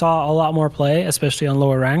saw a lot more play, especially on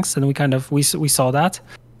lower ranks, and we saw that.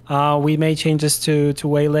 We made changes to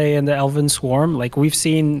Waylay and the Elven Swarm. Like, we've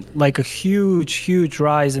seen like a huge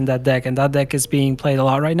rise in that deck, and that deck is being played a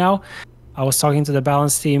lot right now. I was talking to the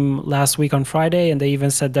balance team last week on Friday, and they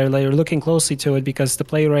even said they're looking closely to it because the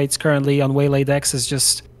play rates currently on Waylay decks is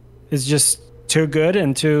just too good,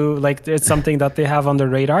 and too, like, it's something that they have on their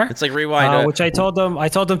radar. It's like rewind, which I told them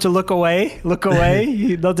to look away,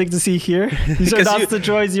 nothing to see here. So that's the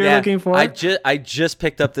choice you're looking for. I just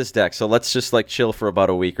picked up this deck, so let's just like chill for about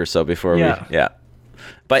a week or so before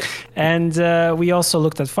But we also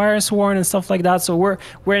looked at Firesworn and stuff like that. So we're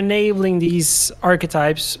enabling these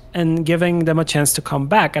archetypes and giving them a chance to come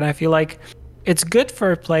back. And I feel like it's good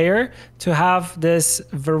for a player to have this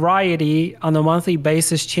variety on a monthly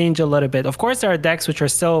basis change a little bit. Of course, there are decks which are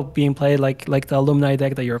still being played, like the Alumni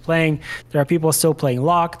deck that you're playing. There are people still playing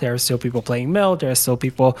Lock. There are still people playing Mill. There are still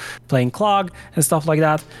people playing Clog and stuff like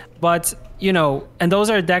that. But, and those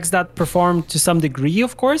are decks that perform to some degree,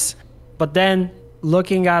 of course. But then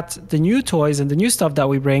looking at the new toys and the new stuff that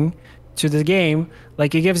we bring to the game,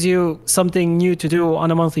 like it gives you something new to do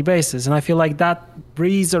on a monthly basis. And I feel like that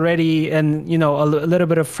breathes already and, a little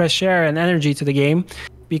bit of fresh air and energy to the game,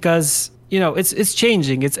 because, it's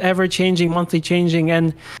changing. It's ever changing, monthly changing,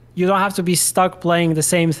 and you don't have to be stuck playing the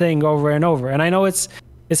same thing over and over. And I know it's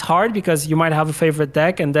hard because you might have a favorite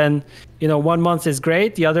deck and then, 1 month is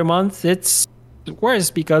great. The other month it's worse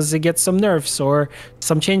because it gets some nerfs or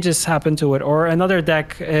some changes happen to it, or another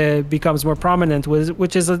deck becomes more prominent,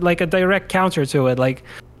 which is like a direct counter to it. Like,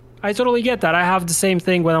 I totally get that. I have the same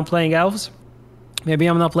thing when I'm playing elves. Maybe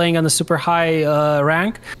I'm not playing on a super high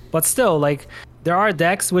rank, but still, like, there are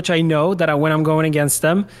decks which I know that when I'm going against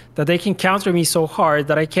them, that they can counter me so hard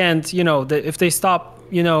that I can't, if they stop,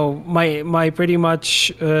 my pretty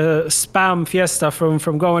much spam Fiesta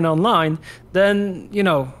from going online, then,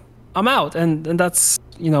 I'm out, and that's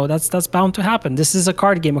that's bound to happen. This is a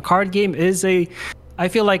card game. A card game is I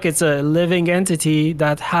feel like it's a living entity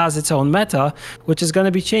that has its own meta, which is going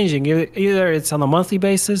to be changing. Either it's on a monthly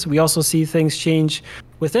basis. We also see things change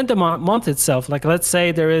within the month itself. Like, let's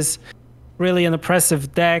say there is really an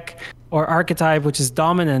oppressive deck or archetype which is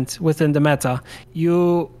dominant within the meta.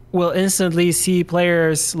 You will instantly see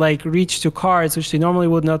players like reach to cards which they normally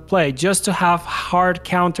would not play, just to have hard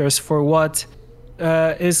counters for what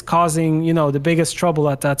is causing, the biggest trouble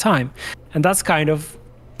at that time. And that's kind of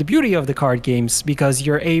the beauty of the card games, because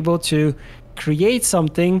you're able to create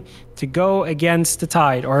something to go against the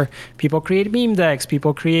tide. Or people create meme decks,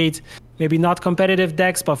 people create maybe not competitive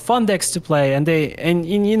decks but fun decks to play, and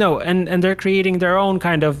they're creating their own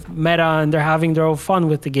kind of meta, and they're having their own fun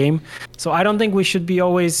with the game. So I don't think we should be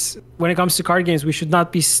always, when it comes to card games, we should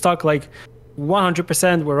not be stuck like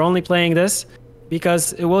 100% we're only playing this,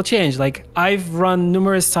 because it will change. Like, I've run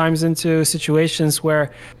numerous times into situations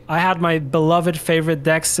where I had my beloved favorite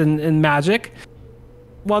decks in Magic.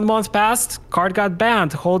 1 month passed, card got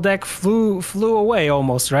banned, whole deck flew away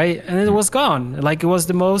almost, right? And it was gone. Like, it was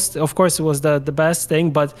the most, of course it was the best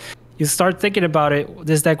thing, but you start thinking about it,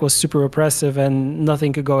 this deck was super oppressive and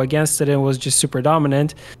nothing could go against it, and it was just super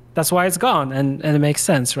dominant. That's why it's gone, and it makes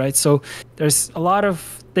sense, right? So there's a lot of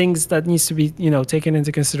things that needs to be, taken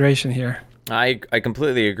into consideration here. I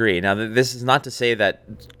completely agree. Now, this is not to say that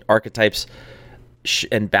archetypes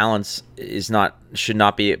and balance should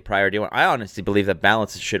not be priority one. I honestly believe that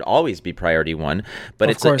balance should always be priority one.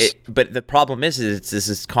 But but the problem is this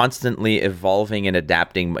is constantly evolving and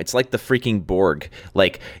adapting. It's like the freaking Borg.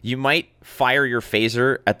 Like, you might fire your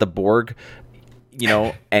phaser at the Borg,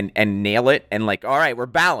 and nail it, and like, all right, we're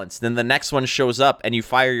balanced. Then the next one shows up and you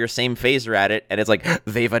fire your same phaser at it, and it's like,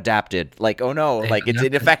 they've adapted. Like, oh no, like, it's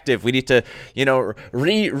ineffective. We need to,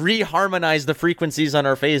 reharmonize the frequencies on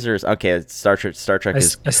our phasers. Okay, Star Trek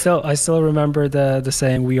is. I still remember the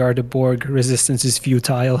saying, "We are the Borg. Resistance is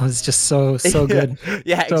futile." It's just so good.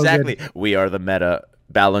 Yeah, so exactly. Good. We are the meta.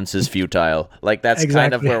 Balance is futile. Like, that's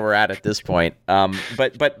kind of where we're at this point.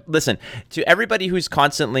 But listen, to everybody who's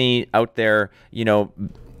constantly out there,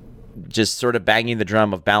 just sort of banging the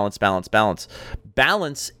drum of balance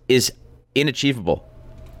is inachievable.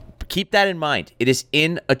 Keep that in mind. It is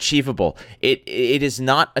inachievable. It is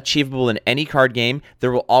not achievable in any card game.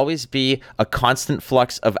 There will always be a constant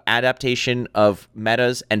flux of adaptation of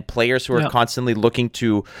metas and players who are constantly looking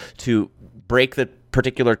to break the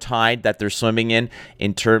particular tide that they're swimming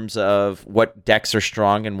in terms of what decks are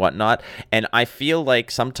strong and whatnot. And I feel like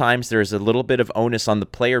sometimes there's a little bit of onus on the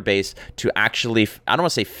player base to actually, I don't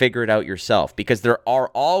want to say figure it out yourself, because there are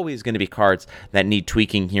always going to be cards that need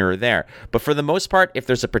tweaking here or there. But for the most part, if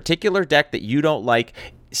there's a particular deck that you don't like,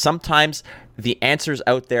 sometimes the answer's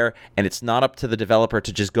out there, and it's not up to the developer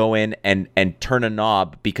to just go in and turn a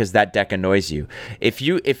knob because that deck annoys you. If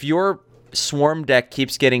your Swarm deck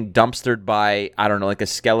keeps getting dumpstered by, I don't know, like a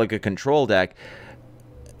Skellige control deck,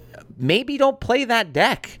 maybe don't play that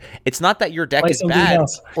deck. It's not that your deck is bad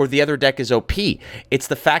or the other deck is OP. It's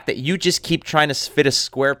the fact that you just keep trying to fit a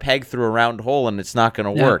square peg through a round hole, and it's not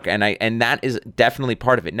going to work. And that is definitely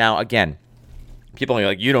part of it. Now, again, people are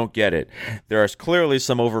like, you don't get it. There's clearly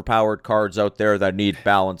some overpowered cards out there that need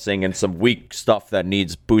balancing and some weak stuff that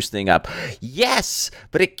needs boosting up. Yes,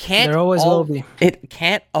 but it can't. There always will be. It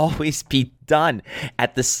can't always be done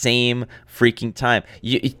at the same freaking time.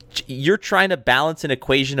 You're trying to balance an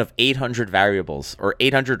equation of 800 variables or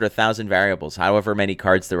 800 or 1,000 variables, however many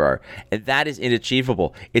cards there are. And that is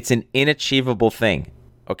inachievable. It's an inachievable thing.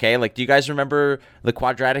 Okay, like, do you guys remember the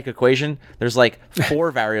quadratic equation? There's like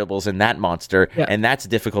 4 variables in that monster, and that's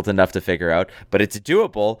difficult enough to figure out, but it's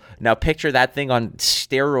doable. Now picture that thing on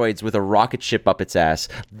steroids with a rocket ship up its ass.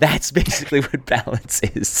 That's basically what balance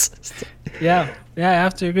is. Yeah, I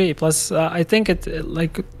have to agree. Plus, I think it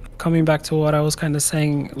like, coming back to what I was kind of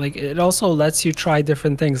saying, like, it also lets you try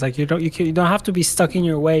different things. Like, you don't have to be stuck in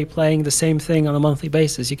your way playing the same thing on a monthly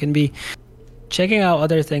basis. You can be checking out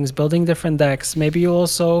other things, building different decks. Maybe you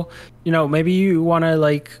also, maybe you want to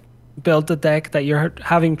like build the deck that you're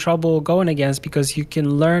having trouble going against because you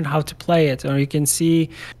can learn how to play it, or you can see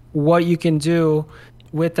what you can do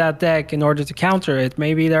with that deck in order to counter it.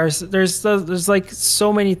 Maybe there's like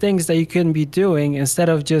so many things that you can be doing instead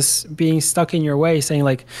of just being stuck in your way saying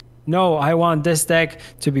like, no, I want this deck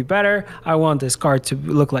to be better. I want this card to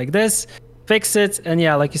look like this. Fix it, and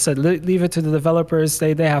yeah, like you said, leave it to the developers.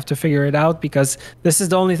 They have to figure it out because this is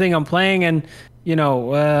the only thing I'm playing, and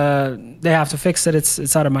they have to fix it.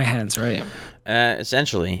 It's out of my hands, right?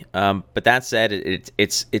 Essentially, but that said,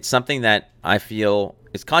 it's something that I feel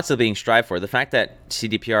is constantly being strived for. The fact that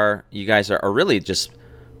CDPR, you guys are really just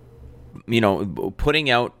putting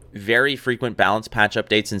out very frequent balance patch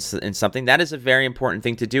updates and something that is a very important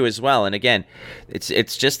thing to do as well. And again,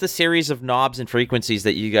 it's just the series of knobs and frequencies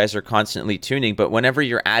that you guys are constantly tuning. But whenever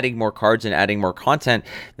you're adding more cards and adding more content,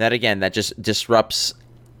 that just disrupts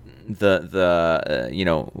the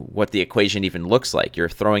what the equation even looks like. You're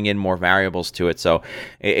throwing in more variables to it, so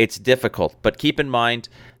it's difficult. But keep in mind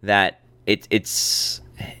that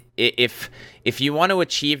if you want to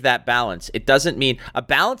achieve that balance, it doesn't mean a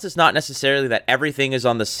balance is not necessarily that everything is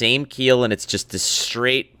on the same keel and it's just this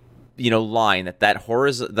straight line, that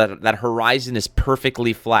horizon is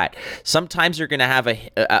perfectly flat. Sometimes you're going to have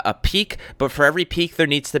a peak, but for every peak there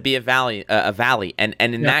needs to be a valley, and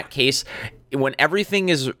in that case, when everything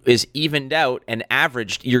is evened out and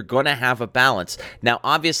averaged, you're going to have a balance. Now,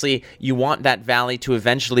 obviously, you want that valley to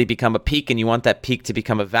eventually become a peak, and you want that peak to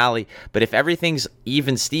become a valley. But if everything's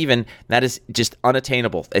even Steven, that is just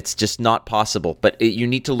unattainable. It's just not possible. But you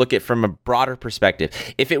need to look at it from a broader perspective.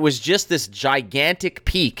 If it was just this gigantic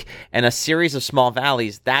peak and a series of small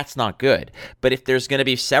valleys, that's not good. But if there's going to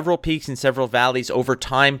be several peaks and several valleys over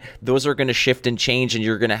time, those are going to shift and change, and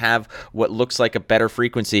you're going to have what looks like a better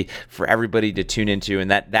frequency for everybody to tune into, and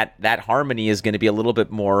that harmony is going to be a little bit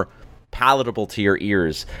more palatable to your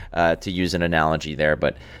ears, to use an analogy there.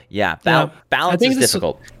 But balance is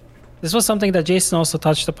difficult. This was something that Jason also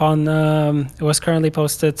touched upon. It was currently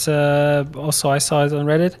posted. Also, I saw it on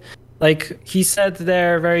Reddit. Like, he said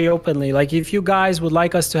there very openly, like, if you guys would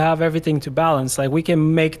like us to have everything to balance, like, we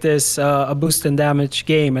can make this a boost and damage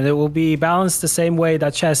game, and it will be balanced the same way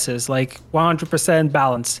that chess is, like 100%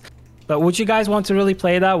 balanced. But would you guys want to really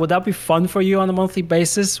play that? Would that be fun for you on a monthly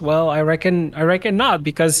basis? Well, I reckon not,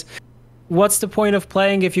 because what's the point of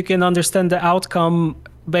playing if you can understand the outcome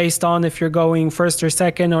based on if you're going first or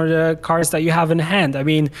second or the cards that you have in hand? I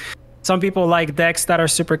mean, some people like decks that are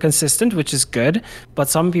super consistent, which is good, but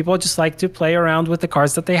some people just like to play around with the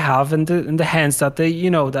cards that they have and the hands that they,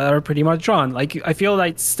 that are pretty much drawn. Like, I feel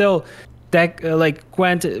like still deck, like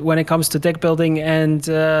Gwent, when it comes to deck building and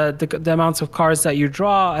the amounts of cards that you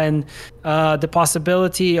draw and the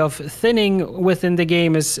possibility of thinning within the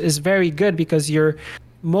game is very good, because you're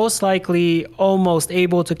most likely almost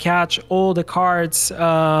able to catch all the cards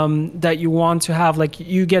that you want to have. Like,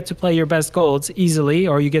 you get to play your best golds easily,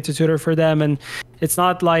 or you get to tutor for them, and it's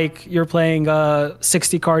not like you're playing a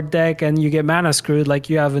 60 card deck and you get mana screwed like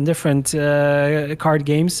you have in different card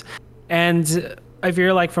games. And I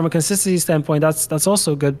feel like from a consistency standpoint, that's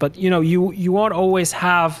also good. But you won't always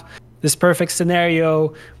have this perfect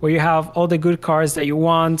scenario where you have all the good cards that you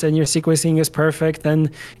want and your sequencing is perfect and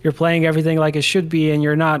you're playing everything like it should be, and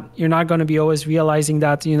you're not going to be always realizing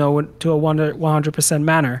that to a 100%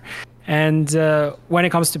 manner. And when it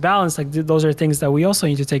comes to balance, like, those are things that we also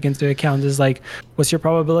need to take into account, is like, what's your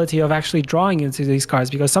probability of actually drawing into these cards?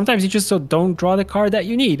 Because sometimes you just don't draw the card that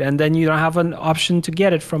you need, and then you don't have an option to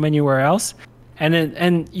get it from anywhere else.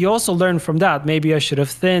 And you also learn from that. Maybe I should have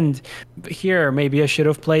thinned here. Maybe I should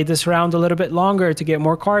have played this round a little bit longer to get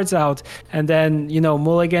more cards out. And then,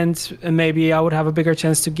 mulligans, and maybe I would have a bigger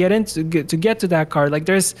chance to get to that card. Like,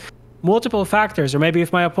 there's multiple factors. Or maybe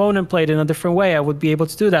if my opponent played in a different way, I would be able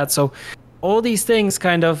to do that. So all these things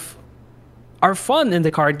kind of are fun in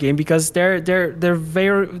the card game because they're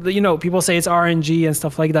very, you know, people say it's RNG and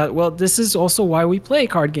stuff like that. Well, this is also why we play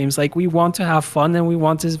card games. Like, we want to have fun and we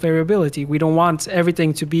want this variability. We don't want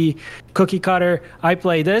everything to be cookie cutter. I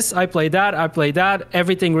play this, I play that, I play that.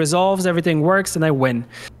 Everything resolves, everything works, and I win.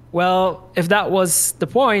 Well, if that was the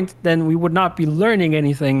point, then we would not be learning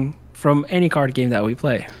anything from any card game that we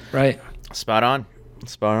play, right? Spot on.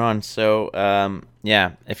 So,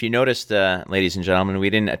 yeah, if you noticed, ladies and gentlemen, we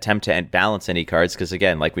didn't attempt to balance any cards because,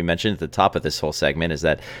 again, like we mentioned at the top of this whole segment, is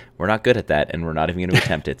that we're not good at that and we're not even going to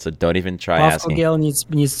attempt it. So don't even try asking. Gale needs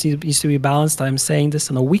to be balanced. I'm saying this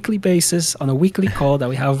on a weekly basis, on a weekly call that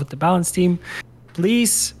we have with the balance team.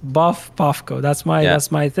 Please buff Puffco. That's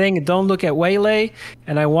my thing. Don't look at Waylay,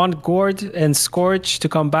 and I want Gord and Scorch to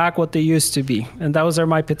come back what they used to be. And those are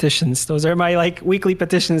my petitions. Those are my like weekly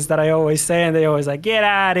petitions that I always say, and they always like, get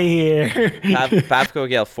out of here. Puffco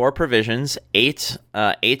Gale, 4 provisions, 8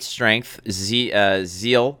 strength,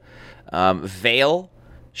 zeal, veil,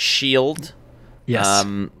 shield. Yes.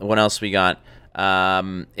 What else we got?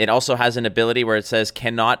 It also has an ability where it says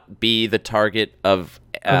cannot be the target of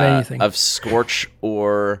anything, of Scorch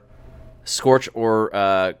or Curse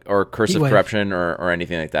of Corruption or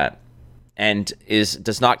anything like that, and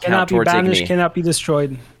does not count towards Cannot be banished, Igni. cannot be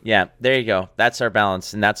destroyed. Yeah, there you go. That's our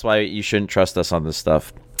balance, and that's why you shouldn't trust us on this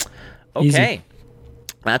stuff. Okay. Easy.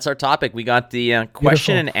 That's our topic. We got the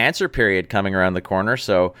question and answer period coming around the corner.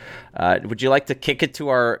 So would you like to kick it to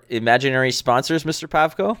our imaginary sponsors, Mr.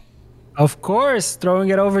 Pavko? Of course, throwing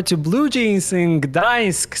it over to Blue Jeans in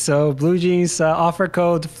Gdańsk. So Blue Jeans offer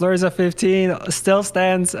code Flurza15 still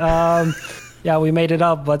stands. Yeah, we made it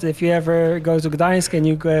up. But if you ever go to Gdańsk and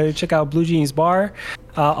you go check out Blue Jeans Bar,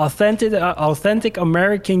 authentic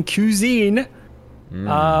American cuisine.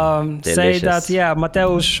 Say that, yeah,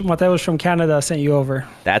 Mateusz from Canada sent you over.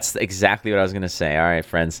 That's exactly what I was going to say. All right,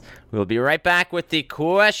 friends. We'll be right back with the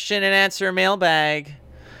question and answer mailbag.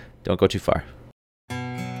 Don't go too far.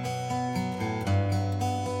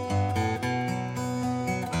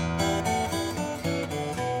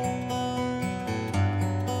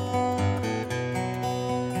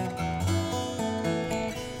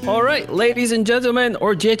 All right, ladies and gentlemen,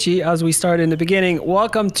 or Dzieci, as we start in the beginning,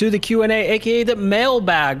 welcome to the Q&A, aka the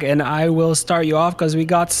mailbag. And I will start you off because we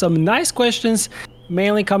got some nice questions,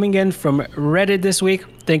 mainly coming in from Reddit this week.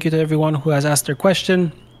 Thank you to everyone who has asked their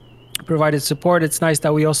question, provided support. It's nice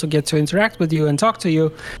that we also get to interact with you and talk to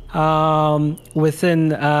you within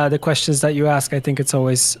the questions that you ask. I think it's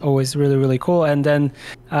always really, really cool. And then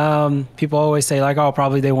people always say like, oh,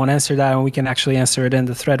 probably they won't answer that, and we can actually answer it in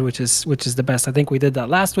the thread, which is the best. I think we did that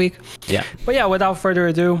last week. Yeah. But yeah, without further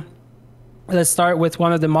ado, let's start with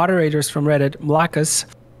one of the moderators from Reddit, Mlakas.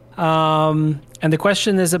 And the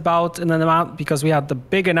question is about an amount, because we had the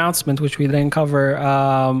big announcement, which we didn't cover.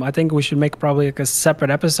 I think we should make probably like a separate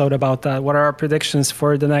episode about that. What are our predictions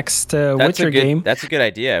for the next Witcher game? That's a good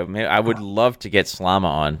idea. I would love to get Slama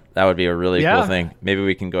on. That would be a really cool thing. Maybe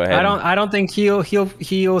we can go ahead. I don't think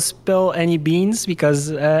he'll spill any beans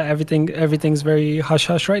because everything's very hush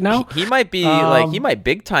hush right now. He might be like, he might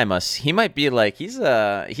big time us. He might be like, he's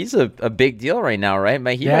a big deal right now, right?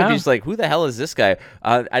 He might be just like, who the hell is this guy?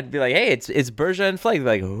 I'd be like, hey, it's Berja and Flag.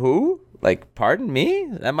 Like, who? Like, pardon me?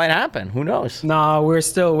 That might happen. Who knows? No, we're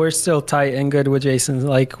still tight and good with Jason.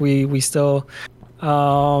 Like, we still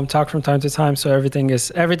talk from time to time, so everything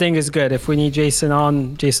is good. If we need Jason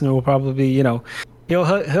on, Jason will probably,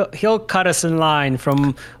 he'll cut us in line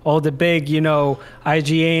from all the big, IGN,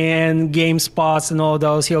 GameSpots, and all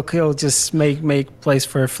those. He'll just make place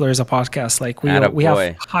for Flurza podcast. Like, we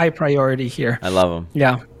have high priority here. I love him.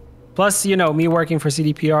 Yeah. Plus, me working for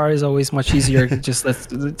CDPR is always much easier just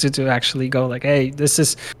to actually go like, hey, this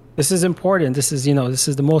is important. This is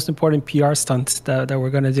the most important PR stunt that we're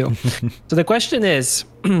gonna do. So the question is,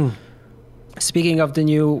 speaking of the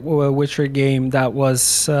new Witcher game that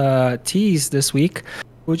was teased this week,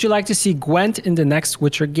 would you like to see Gwent in the next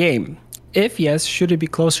Witcher game? If yes, should it be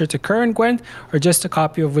closer to current Gwent or just a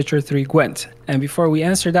copy of Witcher 3 Gwent? And before we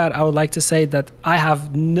answer that, I would like to say that I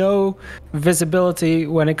have no visibility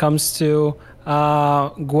when it comes to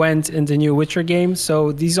Gwent in the new Witcher game.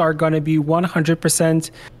 So these are going to be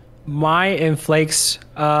 100% my and Flake's,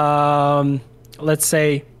 let's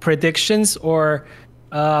say, predictions or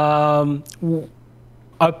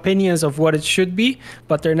opinions of what it should be,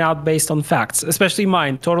 but they're not based on facts, especially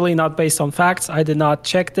mine. Totally not based on facts. I did not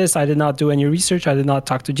check this. I did not do any research. I did not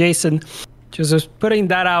talk to Jason. Just putting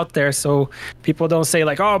that out there so people don't say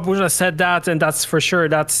like, oh, Burza said that and that's for sure.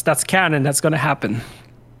 That's canon. That's going to happen.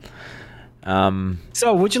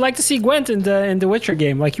 So, would you like to see Gwent in the Witcher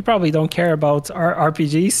game? Like, you probably don't care about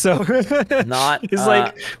RPGs, so not. It's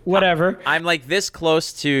like whatever. I'm like this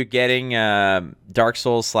close to getting Dark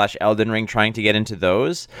Souls / Elden Ring, trying to get into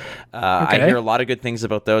those. I hear a lot of good things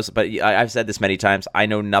about those, but I've said this many times. I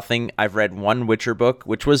know nothing. I've read one Witcher book,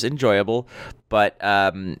 which was enjoyable, but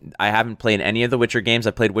I haven't played any of the Witcher games.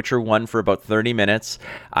 I played Witcher 1 for about 30 minutes.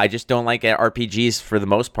 I just don't like RPGs for the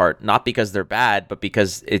most part, not because they're bad, but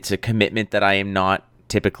because it's a commitment that I am not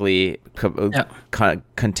typically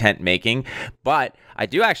content making. But I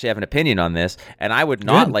do actually have an opinion on this, and I would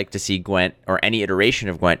not like to see Gwent or any iteration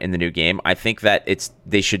of Gwent in the new game. I think that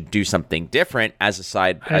they should do something different as a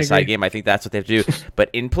side game. I think that's what they have to do. But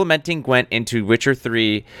implementing Gwent into Witcher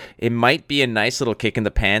 3, it might be a nice little kick in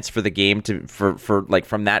the pants for the game for like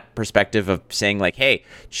from that perspective of saying like, hey,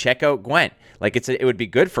 check out Gwent. Like it would be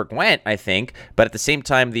good for Gwent, I think, but at the same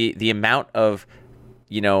time, the amount of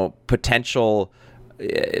potential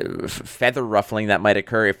feather ruffling that might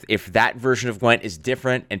occur if that version of Gwent is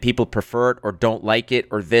different and people prefer it or don't like it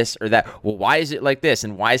or this or that. Well, why is it like this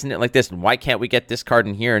and why isn't it like this and why can't we get this card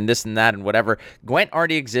in here and this and that and whatever? Gwent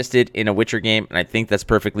already existed in a Witcher game, and I think that's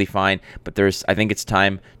perfectly fine. But I think it's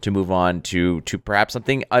time to move on to perhaps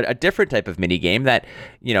something a different type of mini game that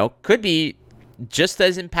could be just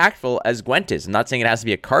as impactful as Gwent is. I'm not saying it has to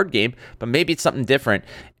be a card game, but maybe it's something different.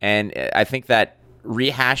 And I think that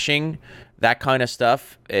rehashing that kind of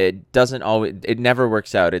stuff, it never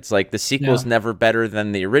works out. It's like the sequel's never better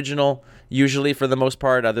than the original, usually, for the most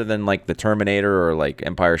part, other than like the Terminator or like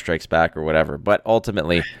Empire Strikes Back or whatever. But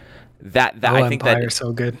ultimately, I think Empire is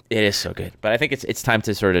so good. It is so good. But I think it's time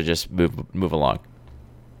to sort of just move along.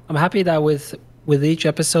 I'm happy that with each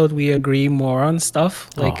episode we agree more on stuff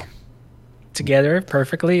together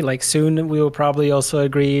perfectly. Like soon we will probably also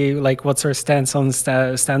agree like what's our stance on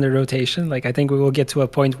standard rotation. Like I think we will get to a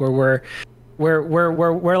point where we're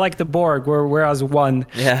like the Borg, we're as one.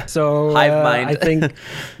 Yeah. So hive mind. I think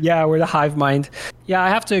we're the hive mind. Yeah, I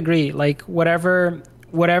have to agree. Like whatever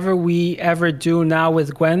we ever do now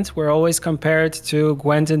with Gwent, we're always compared to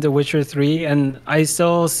Gwent in The Witcher 3, and I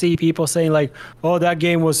still see people saying like, oh, that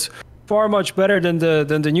game was far much better than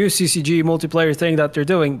the new CCG multiplayer thing that they're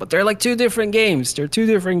doing. But they're like two different games. They're two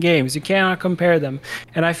different games. You cannot compare them.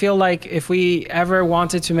 And I feel like if we ever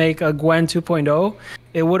wanted to make a Gwent 2.0,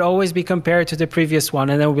 it would always be compared to the previous one.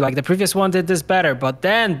 And then we'll be like, the previous one did this better. But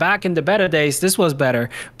then back in the beta days, this was better.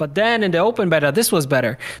 But then in the open beta, this was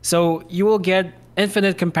better. So you will get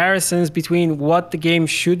infinite comparisons between what the game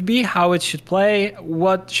should be, how it should play,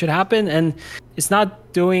 what should happen, and it's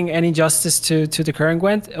not doing any justice to the current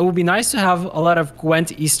Gwent. It would be nice to have a lot of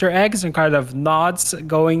Gwent Easter eggs and kind of nods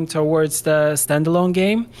going towards the standalone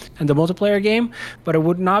game and the multiplayer game, but it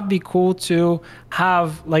would not be cool to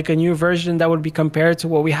have like a new version that would be compared to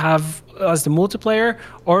what we have as the multiplayer,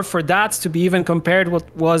 or for that to be even compared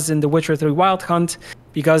what was in The Witcher 3 Wild Hunt,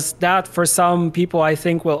 because that for some people I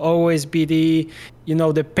think will always be the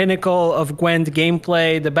pinnacle of Gwent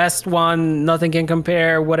gameplay, the best one, nothing can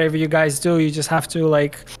compare. Whatever you guys do, you just have to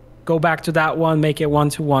like go back to that one, make it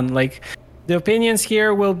 1-to-1. Like the opinions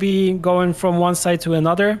here will be going from one side to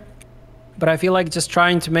another, but I feel like just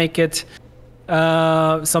trying to make it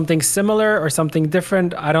something similar or something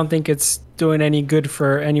different, I don't think it's doing any good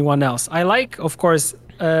for anyone else. I like, of course,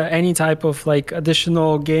 any type of like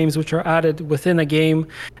additional games which are added within a game,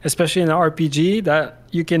 especially in an RPG that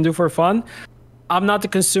you can do for fun. I'm not the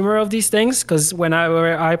consumer of these things, because when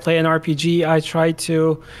I play an RPG, I try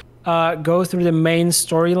to go through the main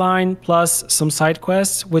storyline plus some side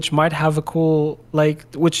quests, which might have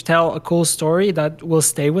which tell a cool story that will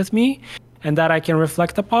stay with me and that I can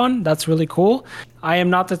reflect upon. That's really cool. I am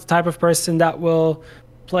not the type of person that will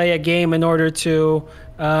play a game in order to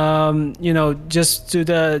just do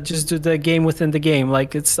the game within the game.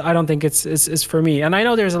 Like I don't think it's for me. And I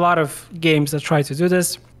know there's a lot of games that try to do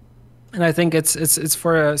this, and I think it's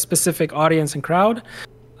for a specific audience and crowd.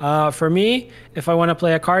 For me, if I want to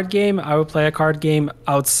play a card game, I would play a card game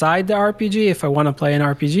outside the RPG. If I want to play an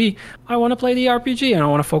RPG, I want to play the RPG, and I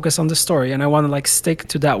want to focus on the story, and I want to like stick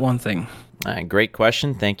to that one thing. Great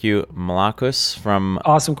question. Thank you, Malakus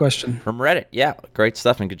Awesome question. From Reddit. Yeah, great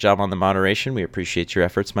stuff, and good job on the moderation. We appreciate your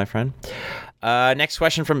efforts, my friend. Next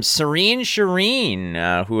question from Serene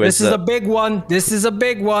Shireen, who is... This is a big one. This is a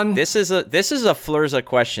big one. This is a Flurza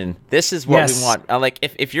question. This is what we want. Like,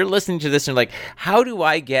 if you're listening to this and you're like, how do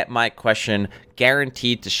I get my question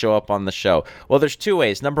guaranteed to show up on the show? Well, there's two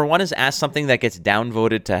ways. Number one is ask something that gets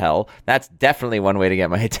downvoted to hell. That's definitely one way to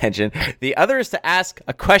get my attention. The other is to ask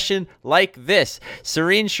a question like this.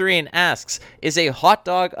 Serene Shireen asks, is a hot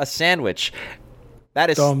dog a sandwich?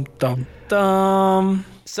 That is... Dum, dum, dum.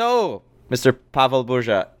 So... Mr. Pavel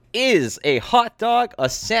Burza, is a hot dog a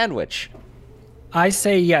sandwich? I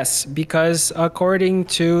say yes, because according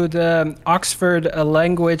to the Oxford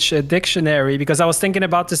Language Dictionary, because I was thinking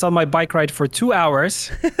about this on my bike ride for 2 hours.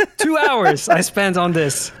 2 hours I spent on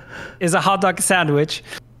this. Is a hot dog sandwich.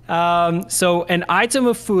 So an item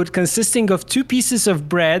of food consisting of 2 pieces of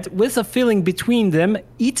bread with a filling between them,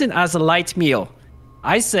 eaten as a light meal.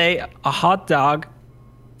 I say a hot dog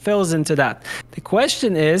fills into that. The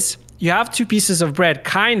question is, you have 2 pieces of bread,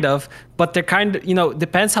 kind of, but they're kind of,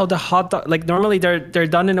 depends how the hot dog, like normally they're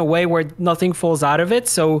done in a way where nothing falls out of it.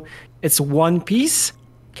 So it's 1 piece.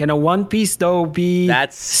 Can a 1 piece though be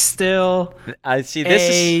still I see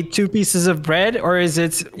this 2 pieces of bread, or is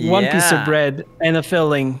it 1 piece of bread and a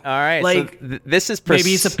filling? All right, like so this is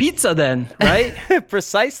maybe it's a pizza then, right?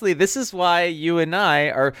 Precisely. This is why you and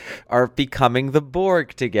I are becoming the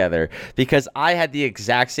Borg together, because I had the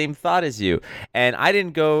exact same thought as you, and I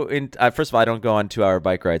didn't go in. First of all, I don't go on 2-hour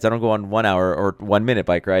bike rides. I don't go on 1 hour or 1 minute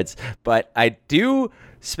bike rides, but I do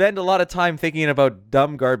spend a lot of time thinking about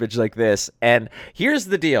dumb garbage like this. And here's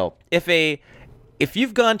the deal. If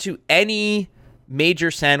you've gone to any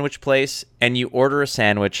major sandwich place and you order a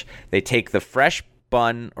sandwich, they take the fresh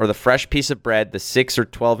bun or the fresh piece of bread, the 6 or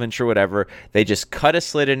 12 inch or whatever, they just cut a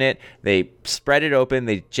slit in it, they spread it open,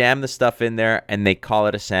 they jam the stuff in there, and they call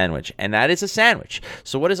it a sandwich. And that is a sandwich.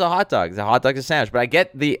 So what is a hot dog? A hot dog is a sandwich. But I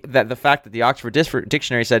get the fact that the Oxford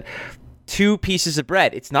Dictionary said 2 pieces of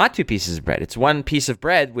bread. It's not 2 pieces of bread. It's 1 piece of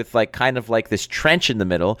bread with kind of this trench in the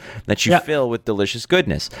middle that you fill with delicious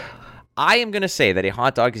goodness. I am going to say that a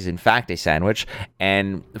hot dog is in fact a sandwich,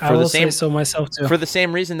 and I will say so myself too. For the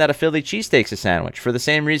same reason that a Philly cheesesteak's a sandwich, for the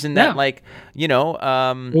same reason that Philly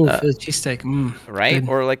cheesesteak, right? Good.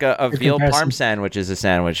 Or like a veal comparison. parm sandwich is a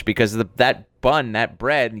sandwich, because that bun, that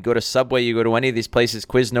bread, you go to Subway, you go to any of these places,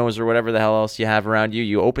 Quiznos or whatever the hell else you have around you,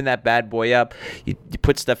 you open that bad boy up, you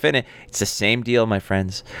put stuff in it. It's the same deal, my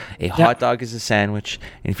friends. A hot dog is a sandwich,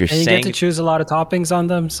 and if you get to choose a lot of toppings on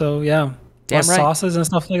them, so yeah. Damn right. Sauces and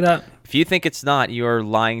stuff like that. If you think it's not, you are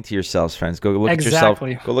lying to yourselves, friends. Go look at yourself.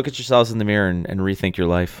 Go look at yourselves in the mirror and rethink your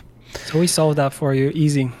life. So we solved that for you,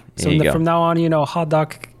 easy. So from now on, hot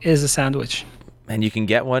dog is a sandwich. And you can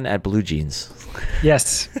get one at Blue Jeans.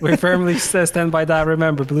 Yes, we firmly stand by that.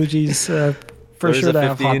 Remember, Blue Jeans for sure they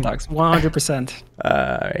have hot dogs, 100%.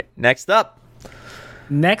 All right, next up,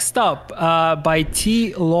 by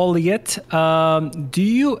T. Loliot. Do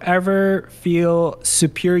you ever feel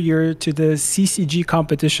superior to the CCG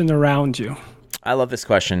competition around you? I love this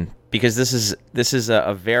question, because this is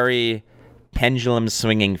a very pendulum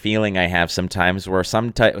swinging feeling I have sometimes, where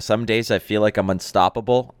some days I feel like I'm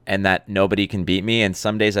unstoppable and that nobody can beat me, and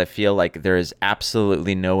some days I feel like there is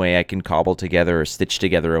absolutely no way I can cobble together or stitch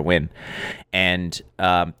together a win. And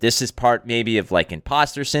this is part maybe of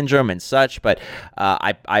imposter syndrome and such, but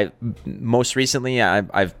I most recently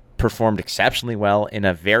I've performed exceptionally well in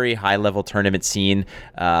a very high level tournament scene,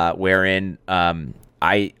 wherein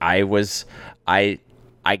I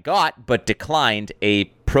got but declined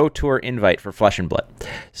a Pro Tour invite for Flesh and Blood.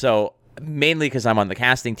 So mainly because I'm on the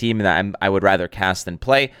casting team and I would rather cast than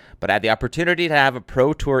play, but I had the opportunity to have a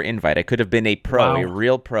Pro Tour invite. I could have been a pro, a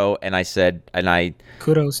real pro, and I said,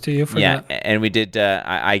 kudos to you for that. Yeah, and we did.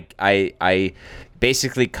 I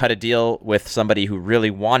basically cut a deal with somebody who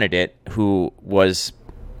really wanted it, who was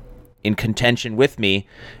in contention with me,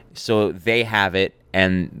 so they have it,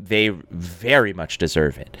 and they very much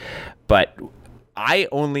deserve it. But I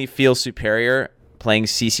only feel superior playing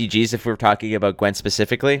CCGs, if we're talking about Gwent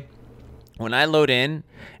specifically, when I load in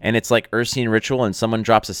and it's like Ursine Ritual and someone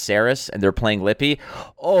drops a Ceres and they're playing Lippy,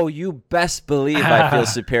 oh, you best believe I feel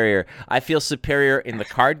superior. I feel superior in the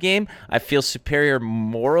card game. I feel superior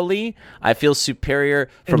morally. I feel superior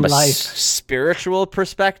from a spiritual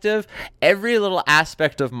perspective. Every little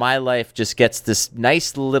aspect of my life just gets this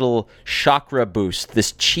nice little chakra boost,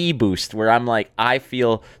 this chi boost, where I'm like, I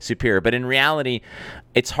feel superior. But in reality,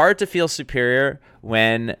 it's hard to feel superior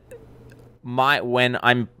when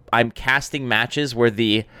I'm casting matches where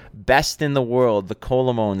the best in the world, the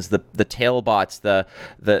Colomones, the Tailbots,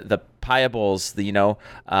 the Piables,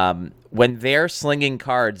 when they're slinging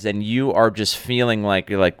cards and you are just feeling like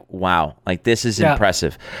you're like, wow, like this is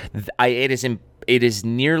impressive. It is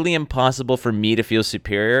nearly impossible for me to feel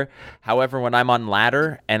superior. However, when I'm on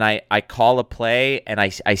ladder and I call a play and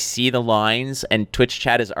I see the lines and Twitch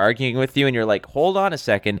chat is arguing with you and you're like, hold on a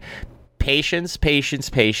second. Patience.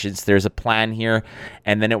 There's a plan here,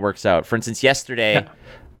 and then it works out. For instance, yesterday,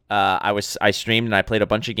 I streamed and I played a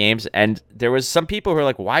bunch of games, and there was some people who were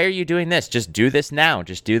like, "Why are you doing this? Just do this now.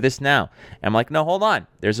 Just do this now." And I'm like, "No, hold on.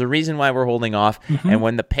 There's a reason why we're holding off." And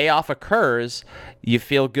when the payoff occurs, you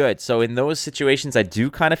feel good. So in those situations, I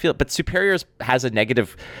do kind of feel, but Superiors has a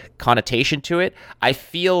negative connotation to it. I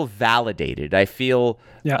feel validated. I feel,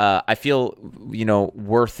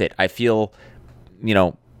 worth it. I feel,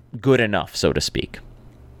 good enough, so to speak.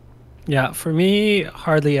 Yeah, for me,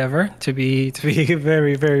 hardly ever, to be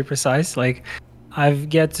very, very precise. Like, I've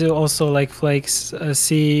get to also, like Flakes,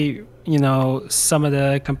 see, some of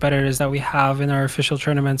the competitors that we have in our official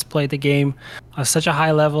tournaments play the game at such a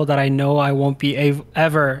high level that I know I won't be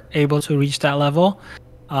ever able to reach that level.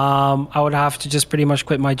 I would have to just pretty much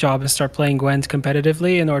quit my job and start playing Gwent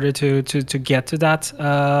competitively in order to get to that,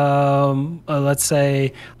 let's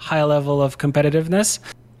say, high level of competitiveness.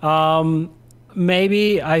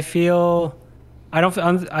 Maybe I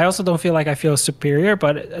also don't feel like I feel superior,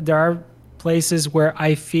 but there are places where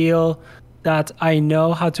I feel that I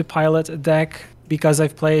know how to pilot a deck because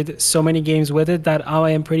I've played so many games with it that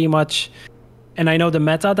I am pretty much, and I know the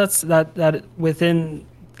meta that within,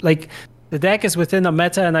 like, the deck is within a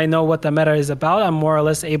meta and I know what the meta is about. I'm more or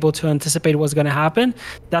less able to anticipate what's going to happen.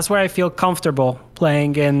 That's where I feel comfortable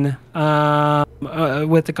playing in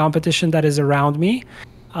with the competition that is around me.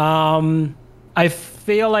 I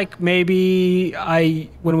feel like maybe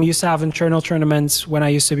when we used to have internal tournaments, when I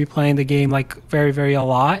used to be playing the game like very, very a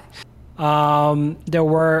lot, there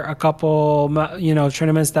were a couple,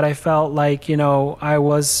 tournaments that I felt like, I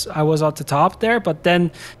was at the top there, but then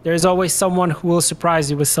there's always someone who will surprise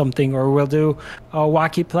you with something, or will do a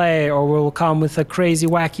wacky play, or will come with a crazy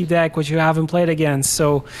wacky deck which you haven't played against.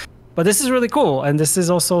 So, but this is really cool, and this is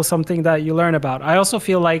also something that you learn about. I also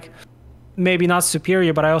feel like, maybe not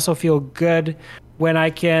superior, but I also feel good when I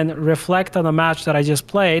can reflect on a match that I just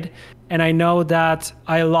played and I know that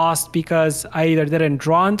I lost because I either didn't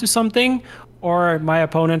draw into something, or my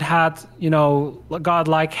opponent had, a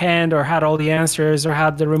godlike hand, or had all the answers, or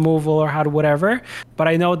had the removal, or had whatever. But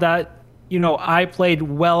I know that, I played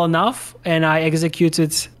well enough and I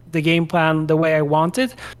executed the game plan the way I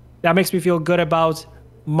wanted. That makes me feel good about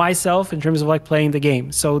myself in terms of like playing the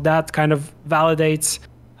game. So that kind of validates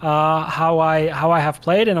how I have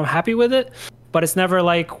played, and I'm happy with it. But it's never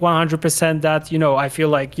like 100% that, I feel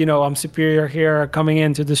like, I'm superior here, coming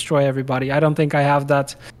in to destroy everybody. I don't think I have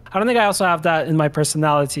that. I don't think I also have that in my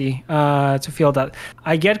personality to feel that.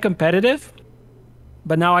 I get competitive,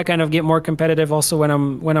 but now I kind of get more competitive also when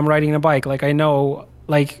I'm riding a bike. Like, I know,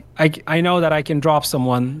 I know that I can drop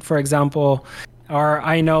someone, for example, or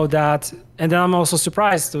I know that, and then I'm also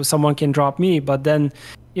surprised that someone can drop me. But then,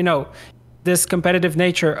 this competitive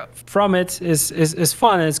nature from it is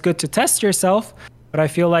fun. It's good to test yourself, but I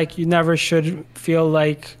feel like you never should feel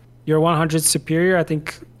like you're 100 superior. I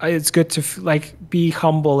think it's good to be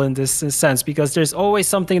humble in this sense, because there's always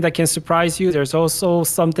something that can surprise you. There's also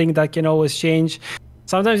something that can always change.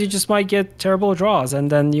 Sometimes you just might get terrible draws, and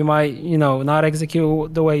then you might, not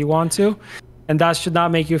execute the way you want to, and that should not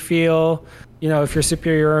make you feel, if you're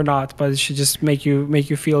superior or not, but it should just make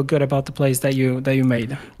you feel good about the plays that you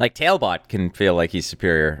made. Like Tailbot can feel like he's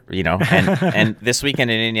superior, and this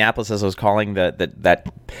weekend in Indianapolis, as I was calling that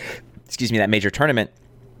major tournament,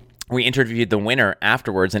 we interviewed the winner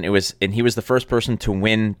afterwards, and he was the first person to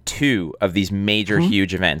win 2 of these major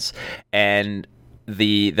huge events. And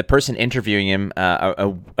the person interviewing him,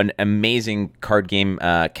 an amazing card game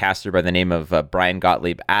caster by the name of Brian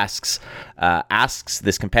Gottlieb, asks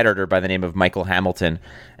this competitor by the name of Michael Hamilton,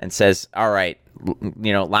 and says, "All right,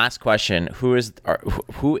 last question: who is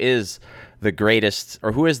the greatest,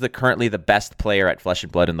 or who is currently the best player at Flesh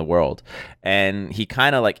and Blood in the world?" And he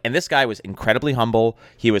kind of and this guy was incredibly humble.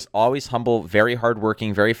 He was always humble, very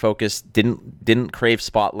hardworking, very focused. Didn't crave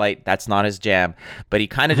spotlight. That's not his jam. But he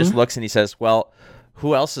kind of just looks and he says, "Well,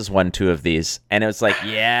 who else has won 2 of these?" And it was like,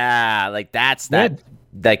 yeah, like that's that,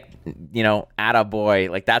 attaboy.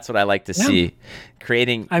 Like, that's what I like to see.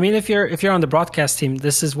 Creating. I mean, if you're on the broadcast team,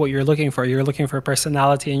 this is what you're looking for. You're looking for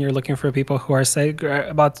personality, and you're looking for people who are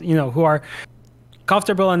who are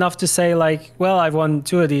comfortable enough to say like, well, I've won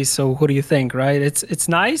 2 of these, so who do you think, right? It's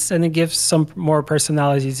nice, and it gives some more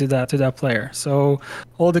personality to that player. So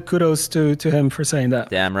all the kudos to him for saying that.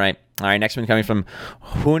 Damn right. All right, next one coming from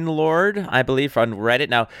Hoonlord, I believe, on Reddit.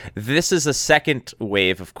 Now, this is a second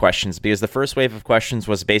wave of questions, because the first wave of questions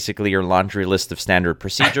was basically your laundry list of standard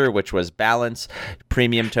procedure, which was balance,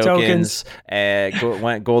 premium tokens.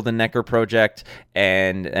 Golden Necker project,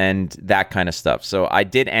 and that kind of stuff. So I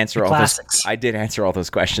did answer all those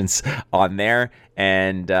questions on there.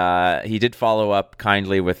 And he did follow up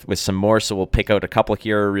kindly with some more, so we'll pick out a couple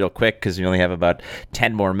here real quick because we only have about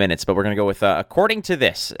 10 more minutes. But we're going to go with, according to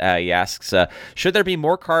this, he asks, should there be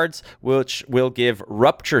more cards which will give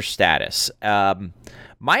rupture status?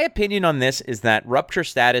 My opinion on this is that rupture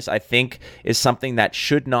status, I think, is something that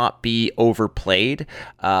should not be overplayed.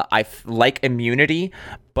 I like immunity,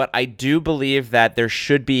 but I do believe that there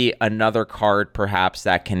should be another card perhaps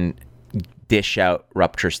that can dish out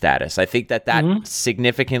rupture status. I think that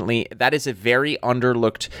significantly, that is a very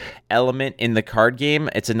underlooked element in the card game.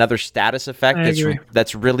 It's another status effect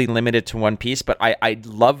that's really limited to one piece, but I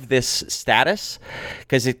love this status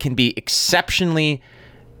because it can be exceptionally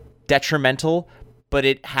detrimental, but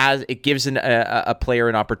it gives a player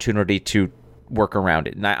an opportunity to work around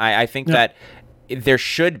it. And I think that there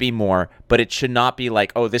should be more, but it should not be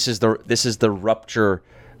like, oh, this is the rupture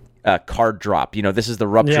card drop. This is the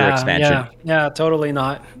rupture expansion. Yeah, totally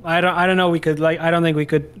not. I don't know. I don't think we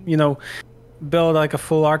could, build like a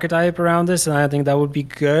full archetype around this, and I think that would be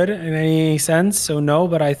good in any sense. So no,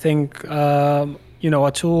 but I think a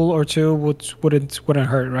tool or two wouldn't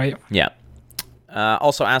hurt, right? Yeah.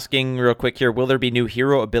 Also asking real quick here, will there be new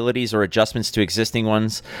hero abilities or adjustments to existing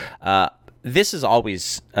ones? This is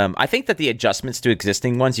always, I think that the adjustments to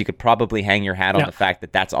existing ones, you could probably hang your hat on the fact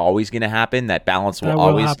that that's always going to happen. That balance will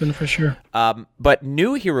always happen for sure. But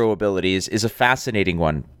new hero abilities is a fascinating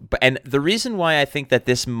one. And the reason why I think that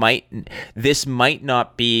this might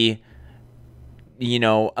not be,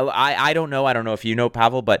 I don't know. I don't know if you know,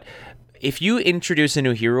 Pavel, but if you introduce a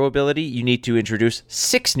new hero ability, you need to introduce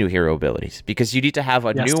 6 new hero abilities because you need to have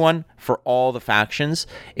a new one for all the factions.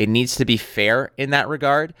 It needs to be fair in that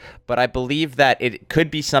regard. But I believe that it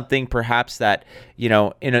could be something perhaps that,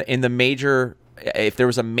 in the major, if there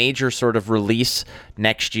was a major sort of release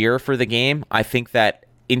next year for the game, I think that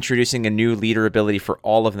introducing a new leader ability for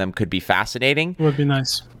all of them could be fascinating. Would be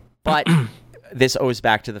nice. But this owes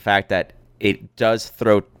back to the fact that it does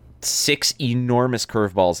throw 6 enormous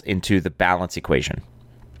curveballs into the balance equation.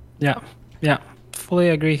 Yeah, fully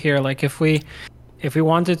agree here. Like if we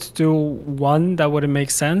wanted to do one that wouldn't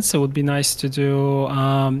make sense, it would be nice to do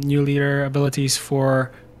new leader abilities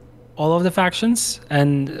for all of the factions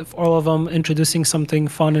and all of them introducing something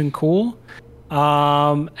fun and cool,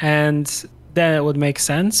 and then it would make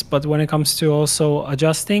sense. But when it comes to also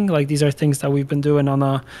adjusting, like these are things that we've been doing on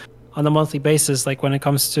a monthly basis, like when it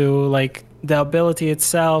comes to like the ability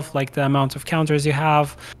itself, like the amount of counters you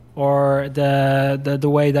have, or the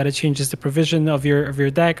way that it changes the provision of your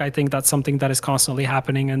deck. I think that's something that is constantly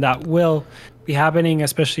happening and that will be happening,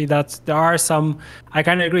 especially that there are some, I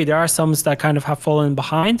kind of agree, there are some that kind of have fallen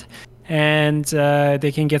behind, and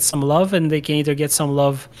they can get some love, and they can either get some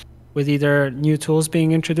love with either new tools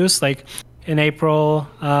being introduced, like in April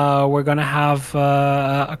we're going to have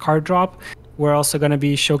a card drop. We're also going to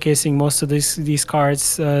be showcasing most of these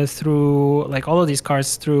cards through, like all of these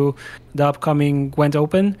cards, through the upcoming Gwent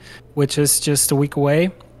Open, which is just a week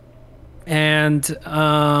away. And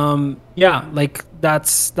like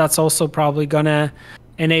that's also probably going to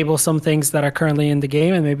enable some things that are currently in the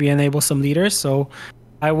game and maybe enable some leaders. So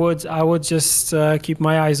I would just keep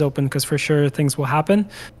my eyes open, because for sure things will happen.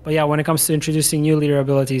 But yeah, when it comes to introducing new leader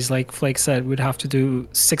abilities, like Flake said, we'd have to do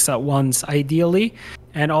 6 at once ideally,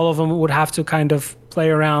 and all of them would have to kind of play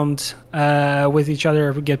around with each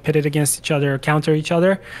other, get pitted against each other, counter each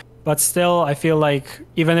other. But still, I feel like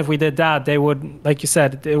even if we did that, they would, like you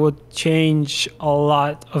said, it would change a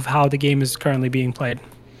lot of how the game is currently being played.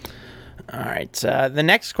 All right. The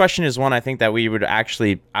next question is one I think that we would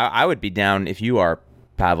actually, I would be down if you are,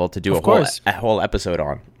 Pavel, to do a whole episode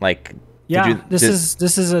on. Like, yeah, this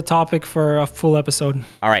is a topic for a full episode.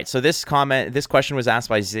 All right. So this question was asked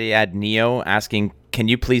by Zayad Neo, asking, can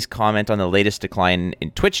you please comment on the latest decline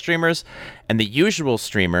in Twitch streamers and the usual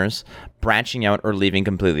streamers branching out or leaving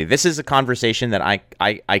completely? This is a conversation that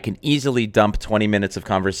I can easily dump 20 minutes of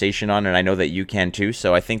conversation on, and I know that you can too.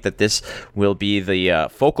 So I think that this will be the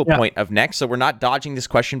focal point of next. So we're not dodging this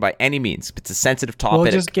question by any means. It's a sensitive topic.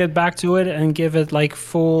 We'll just get back to it and give it like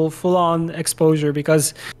full-on exposure,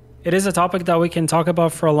 because it is a topic that we can talk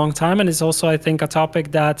about for a long time, and it's also, I think, a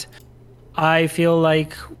topic that I feel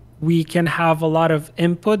like we can have a lot of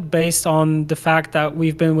input based on the fact that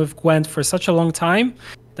we've been with Gwent for such a long time,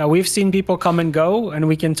 that we've seen people come and go, and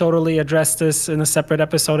we can totally address this in a separate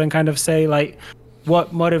episode and kind of say like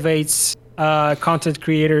what motivates content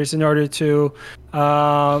creators in order to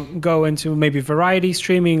go into maybe variety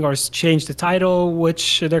streaming or change the title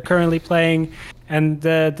which they're currently playing, and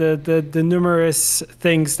the numerous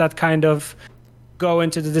things that kind of go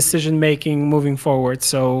into the decision making moving forward.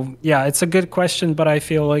 So yeah, it's a good question, but I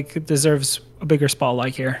feel like it deserves a bigger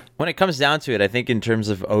spotlight here. When it comes down to it, I think in terms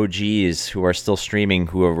of OGs who are still streaming,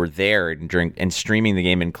 who were there and streaming the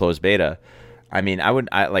game in closed beta, I mean,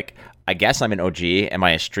 I guess I'm an OG. Am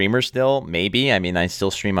I a streamer still? Maybe. I mean, I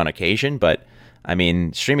still stream on occasion, but I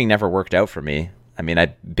mean, streaming never worked out for me. I mean,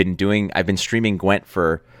 I've been streaming Gwent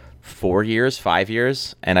for 4 years, 5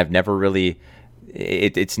 years, and I've never really,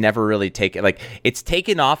 it's never really taken, like, it's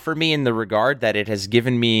taken off for me in the regard that it has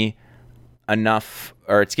given me enough,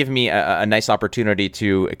 or it's given me a nice opportunity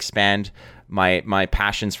to expand my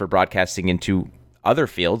passions for broadcasting into other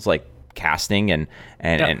fields like casting and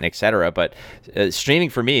et cetera. But streaming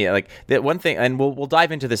for me, like, the one thing, and we'll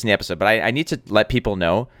dive into this in the episode, but I need to let people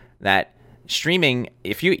know that streaming,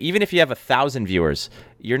 even if you have 1,000 viewers,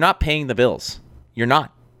 you're not paying the bills.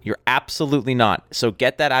 You're absolutely not. So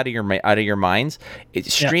get that out of your minds.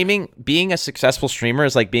 Streaming, being a successful streamer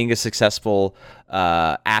is like being a successful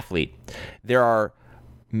athlete. There are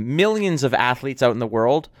millions of athletes out in the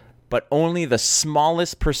world, but only the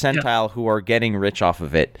smallest percentile who are getting rich off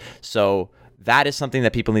of it. So that is something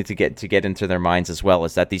that people need to get into their minds as well,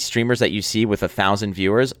 is that these streamers that you see with 1,000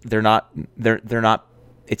 viewers, they're not,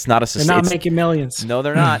 it's not a, they're not making millions. No,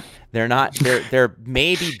 they're not. They're not. They're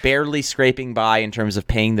maybe barely scraping by in terms of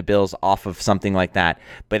paying the bills off of something like that.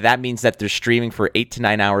 But that means that they're streaming for 8 to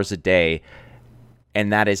 9 hours a day,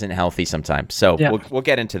 and that isn't healthy sometimes. So we'll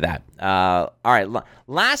get into that. All right,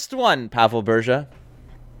 last one, Pavel Berja.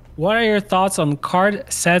 What are your thoughts on card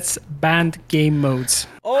sets banned game modes?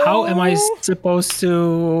 How am I supposed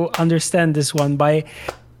to understand this one? By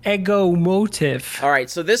Ego Motive. All right,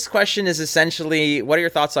 so this question is essentially, what are your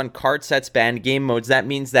thoughts on card sets banned game modes? That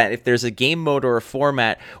means that if there's a game mode or a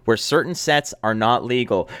format where certain sets are not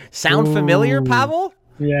legal. Sound familiar, Pavel?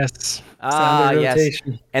 Yes. Yes.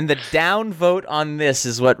 And the down vote on this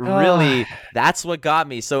is what really, that's what got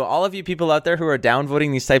me. So all of you people out there who are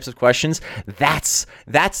downvoting these types of questions, that's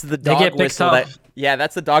the dog whistle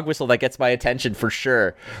that's the dog whistle that gets my attention for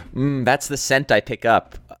sure. That's the scent I pick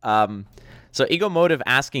up. So Ego Motive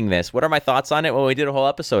asking this, what are my thoughts on it? Well, we did a whole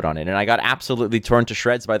episode on it, and I got absolutely torn to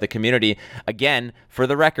shreds by the community. Again, for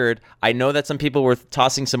the record, I know that some people were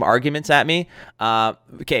tossing some arguments at me.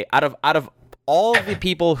 Okay, out of all the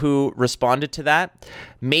people who responded to that,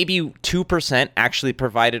 maybe 2% actually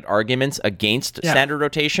provided arguments against standard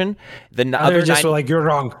rotation. The other just were like, you're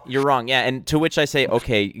wrong. You're wrong, yeah. And to which I say,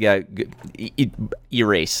 okay, yeah,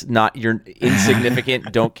 erase. Not, you're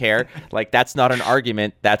insignificant, don't care. Like, that's not an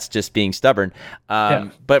argument. That's just being stubborn.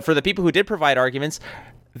 But for the people who did provide arguments,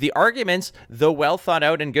 the arguments, though well thought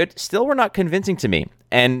out and good, still were not convincing to me.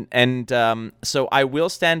 And so I will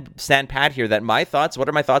stand pat here that my thoughts, what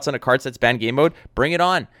are my thoughts on a card sets banned game mode? Bring it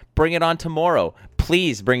on. Bring it on tomorrow.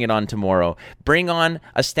 Please bring it on tomorrow. Bring on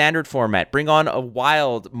a standard format. Bring on a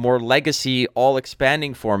wild, more legacy,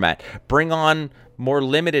 all-expanding format. Bring on more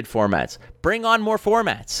limited formats. Bring on more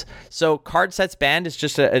formats. So card sets banned is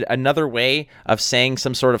just another way of saying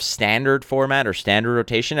some sort of standard format or standard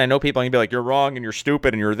rotation. I know people are going to be like, you're wrong and you're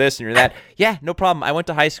stupid and you're this and you're that. Yeah, no problem. I went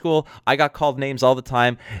to high school. I got called names all the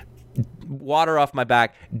time. Water off my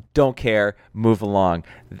back. Don't care. Move along.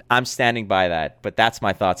 I'm standing by that. But that's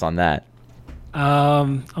my thoughts on that.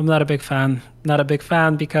 I'm not a big fan. Not a big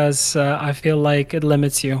fan because I feel like it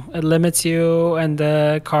limits you. It limits you and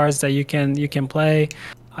the cards that you can play.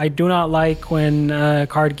 I do not like when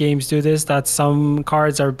card games do this, that some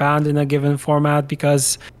cards are banned in a given format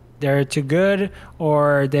because they're too good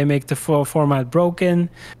or they make the full format broken.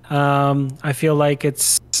 I feel like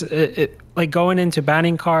it's like going into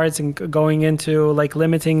banning cards and going into like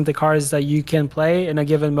limiting the cards that you can play in a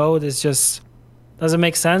given mode is just doesn't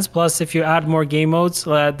make sense. Plus, if you add more game modes,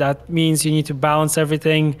 that means you need to balance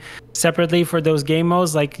everything separately for those game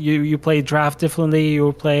modes. Like you play draft differently,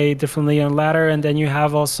 you play differently on ladder, and then you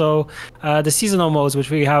have also the seasonal modes,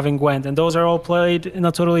 which we have in Gwent, and those are all played in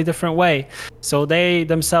a totally different way. So they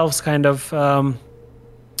themselves kind of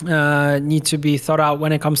need to be thought out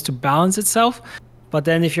when it comes to balance itself. But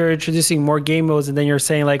then if you're introducing more game modes and then you're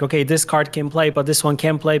saying like, okay, this card can play, but this one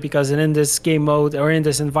can't play because in this game mode or in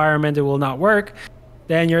this environment, it will not work,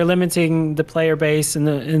 then you're limiting the player base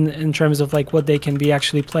in terms of like what they can be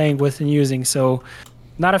actually playing with and using. So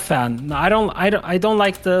not a fan. I don't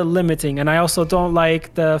like the limiting, and I also don't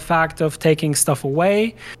like the fact of taking stuff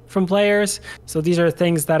away from players. So these are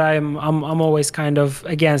things that I'm always kind of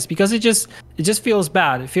against because it just feels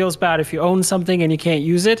bad. It feels bad if you own something and you can't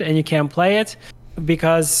use it and you can't play it,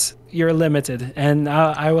 because you're limited, and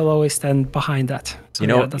I will always stand behind that.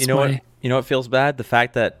 So, what feels bad? The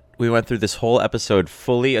fact that we went through this whole episode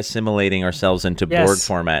fully assimilating ourselves into board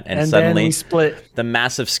format, and suddenly we split. The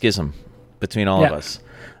massive schism between all of us.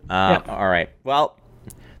 All right. Well,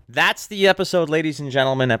 That's the episode, ladies and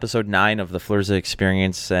gentlemen, episode 9 of the Flurza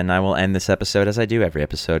Experience, and I will end this episode as I do every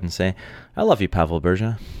episode and say, I love you, Pavel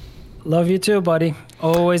Berja. Love you too, buddy.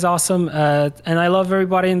 Always awesome. And I love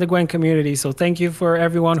everybody in the Gwent community. So thank you for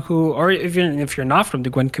everyone who, or even if you're not from the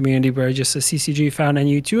Gwent community, but you're just a CCG fan and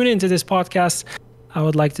you tune into this podcast, I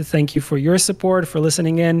would like to thank you for your support, for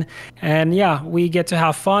listening in. And yeah, we get to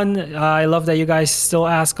have fun. I love that you guys still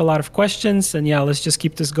ask a lot of questions. And yeah, let's just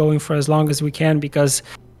keep this going for as long as we can, because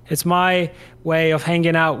it's my way of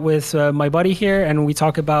hanging out with my buddy here, and we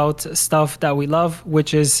talk about stuff that we love,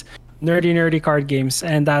 which is nerdy card games,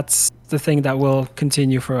 and that's the thing that will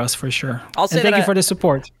continue for us for sure. Thank you for the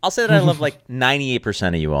support. I'll say that I love like 98%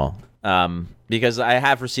 of you all, because I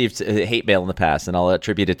have received hate mail in the past, and I'll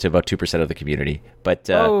attribute it to about 2% of the community. But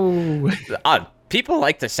people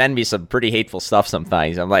like to send me some pretty hateful stuff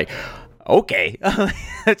sometimes. I'm like, okay.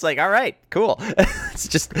 It's like, all right, cool. It's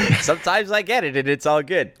just sometimes I get it and it's all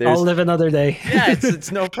good. I'll live another day. Yeah,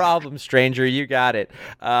 it's no problem, stranger. You got it.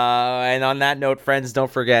 And on that note, friends, don't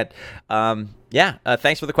forget,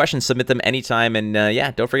 thanks for the questions. Submit them anytime. And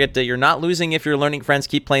don't forget that you're not losing if you're learning, friends.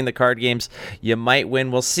 Keep playing the card games. You might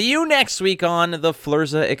win. We'll see you next week on the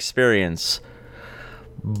Flurza Experience.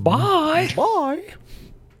 Bye. Bye.